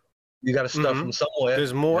got to start from somewhere.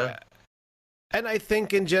 There's more. Yeah. And I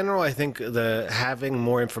think in general, having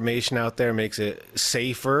more information out there makes it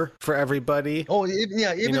safer for everybody. Oh,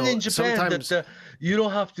 yeah. Even in Japan, that you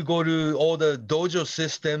don't have to go to all the dojo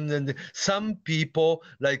system. And some people,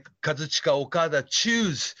 like Kazuchika Okada,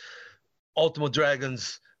 choose Ultimate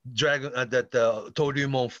Dragon's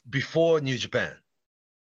Toryumon before New Japan.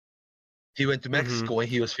 He went to Mexico when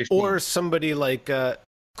he was 15. Or somebody like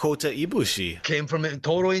Kota Ibushi. Came from a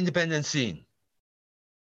total independent scene.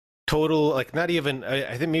 Total, like not even,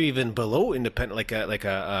 I think maybe even below independent, like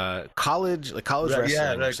a college wrestling.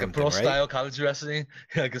 Yeah, like a pro style college wrestling,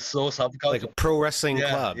 like a subculture, like a pro wrestling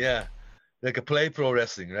club. Yeah, like a play pro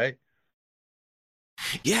wrestling, right?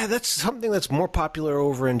 Yeah, that's something that's more popular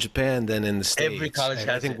over in Japan than in the States. Every college has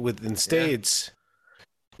it. I think within States,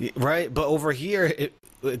 right? But over here, it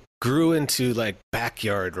grew into like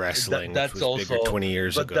backyard wrestling, which was also bigger 20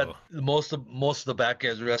 years ago. Most of the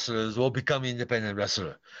backyard wrestlers will become independent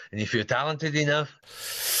wrestler, and if you're talented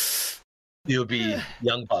enough, you'll be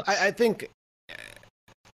Young Bucks. I think,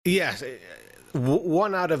 yes,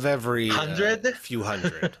 one out of every 100, few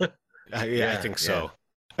hundred. I think so.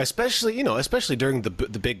 Especially during the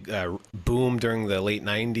big boom during the late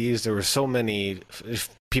 90s, there were so many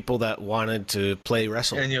people that wanted to play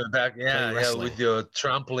wrestling. And your back, with your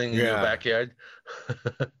trampoline in your backyard.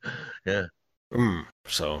 Yeah.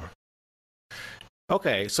 So,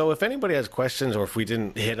 okay. So if anybody has questions, or if we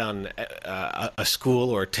didn't hit on a school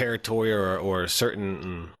or a territory or a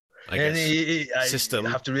certain, system, I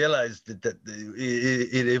have to realize that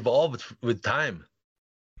it evolved with time.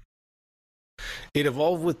 It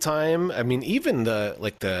evolved with time. I mean, even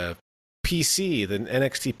the PC, the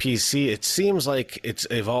NXT PC, it seems like it's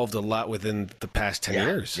evolved a lot within the past 10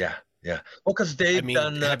 years. Yeah. Well, because they've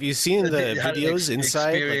done. Have you seen the videos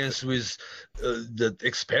inside? Experience with the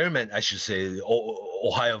experiment, I should say,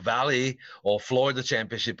 Ohio Valley or Florida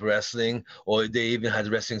Championship Wrestling, or they even had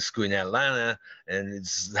wrestling school in Atlanta, and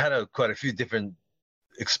it's had quite a few different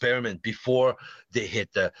experiments before they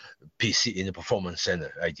hit the PC in the Performance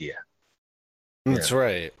Center idea. That's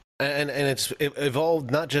right. And it evolved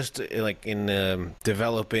not just like in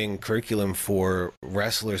developing curriculum for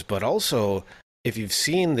wrestlers, but also if you've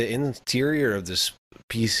seen the interior of this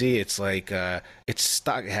PC, it's like it's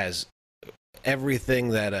stock has everything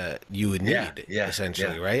that you would need,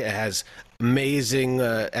 essentially, right? It has amazing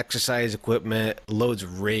exercise equipment, loads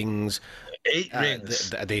of rings. 8 rings.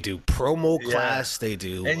 They do promo class. They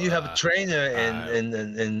do, and you have a trainer and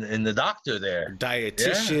the doctor there,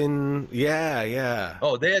 dietitian. Yeah.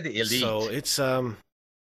 Oh, they're the elite. So it's and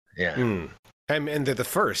they're the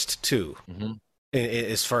first too. Mm-hmm.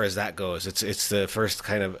 As far as that goes, it's the first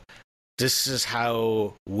kind of. This is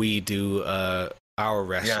how we do our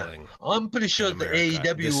wrestling. Yeah. I'm pretty sure the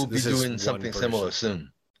AEW will be doing something similar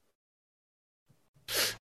soon.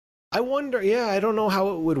 I wonder, I don't know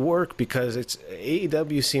how it would work, because it's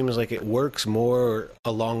AEW seems like it works more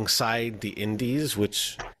alongside the indies,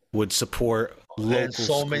 which would support local and so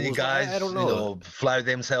schools. Many guys, I don't know. Fly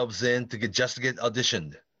themselves in to get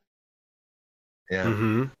auditioned. Yeah.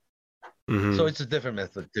 Mm-hmm. So it's a different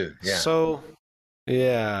method too. Yeah. So,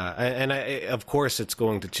 and of course it's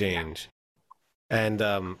going to change, and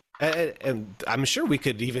I'm sure we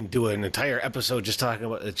could even do an entire episode just talking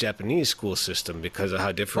about the Japanese school system because of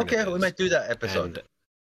how different. Okay, we might do that episode.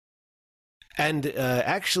 And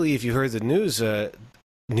actually, if you heard the news,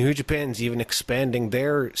 New Japan's even expanding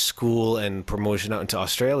their school and promotion out into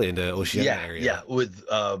Australia, in the Oceania area. Yeah, with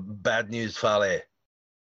Bad News Fale.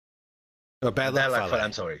 Oh, Bad Luck Fale.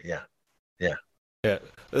 I'm sorry. Yeah. That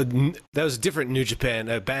was a different New Japan.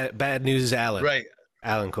 Bad News Alan. Right.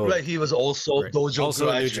 Alan Cole. Right, he was also dojo also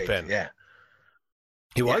graduate. New Japan. Yeah.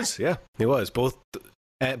 He was, he was. Both,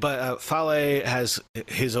 but Fale has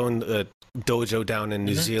his own dojo down in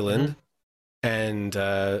New Zealand, and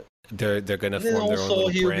they're going to form their own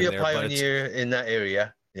little brand. He'll be a pioneer in that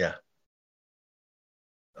area. Yeah.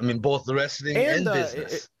 I mean, both the wrestling and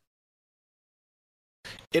business.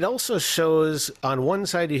 It also shows on one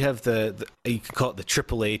side you have the you can call it the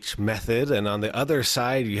Triple H method, and on the other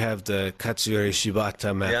side you have the Katsuyori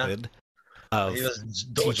Shibata method of he was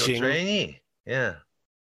dojo teaching. Trainee. Yeah.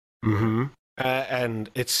 Mm-hmm. And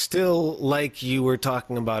it's still like you were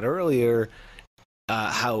talking about earlier,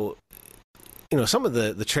 how some of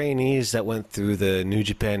the trainees that went through the New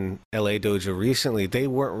Japan LA dojo recently, they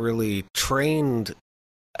weren't really trained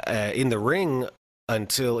in the ring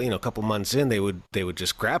until a couple months in. They would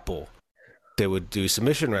just grapple, they would do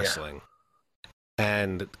submission wrestling,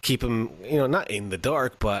 and keep them not in the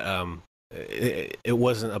dark, but it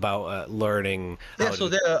wasn't about learning. So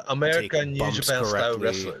they're American New Japan style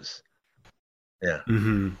wrestlers. Yeah.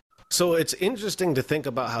 Mm-hmm. So it's interesting to think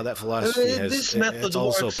about how that philosophy this method it's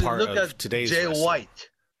also works. part Look of at today's Jay wrestling. White.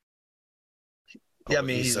 Yeah, I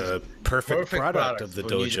mean he's a perfect product of the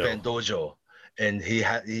dojo. New Japan dojo, and he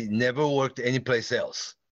never worked anyplace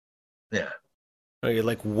else. Yeah.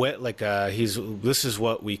 This is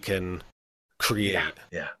what we can create.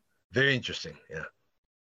 Yeah. Very interesting. Yeah.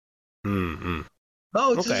 Mm-hmm.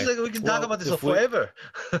 Oh, it's just like we can talk about this forever.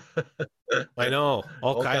 I know.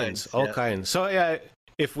 All kinds. So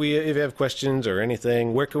if you have questions or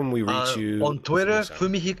anything, where can we reach you? On Twitter, at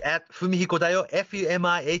Fumihiko-dayo, Fumihiko-dayo,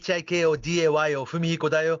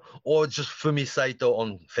 Fumihiko-dayo, or just Fumi Saito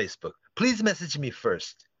on Facebook. Please message me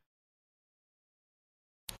first.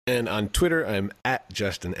 And on Twitter, I'm at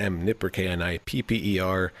Justin M. Nipper,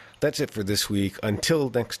 K-N-I-P-P-E-R. That's it for this week. Until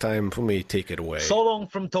next time, Fumi, take it away. So long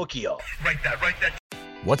from Tokyo. Write that.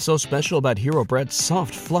 What's so special about Hero Bread's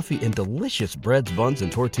soft, fluffy, and delicious breads, buns,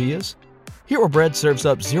 and tortillas? Hero Bread serves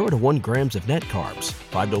up 0 to 1 grams of net carbs,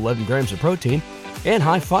 5 to 11 grams of protein, and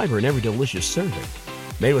high fiber in every delicious serving.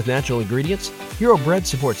 Made with natural ingredients, Hero Bread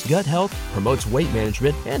supports gut health, promotes weight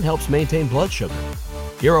management, and helps maintain blood sugar.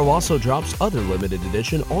 Hero also drops other limited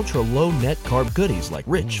edition ultra-low net carb goodies like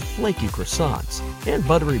rich, flaky croissants and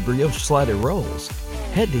buttery brioche slider rolls.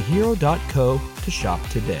 Head to hero.co to shop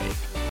today.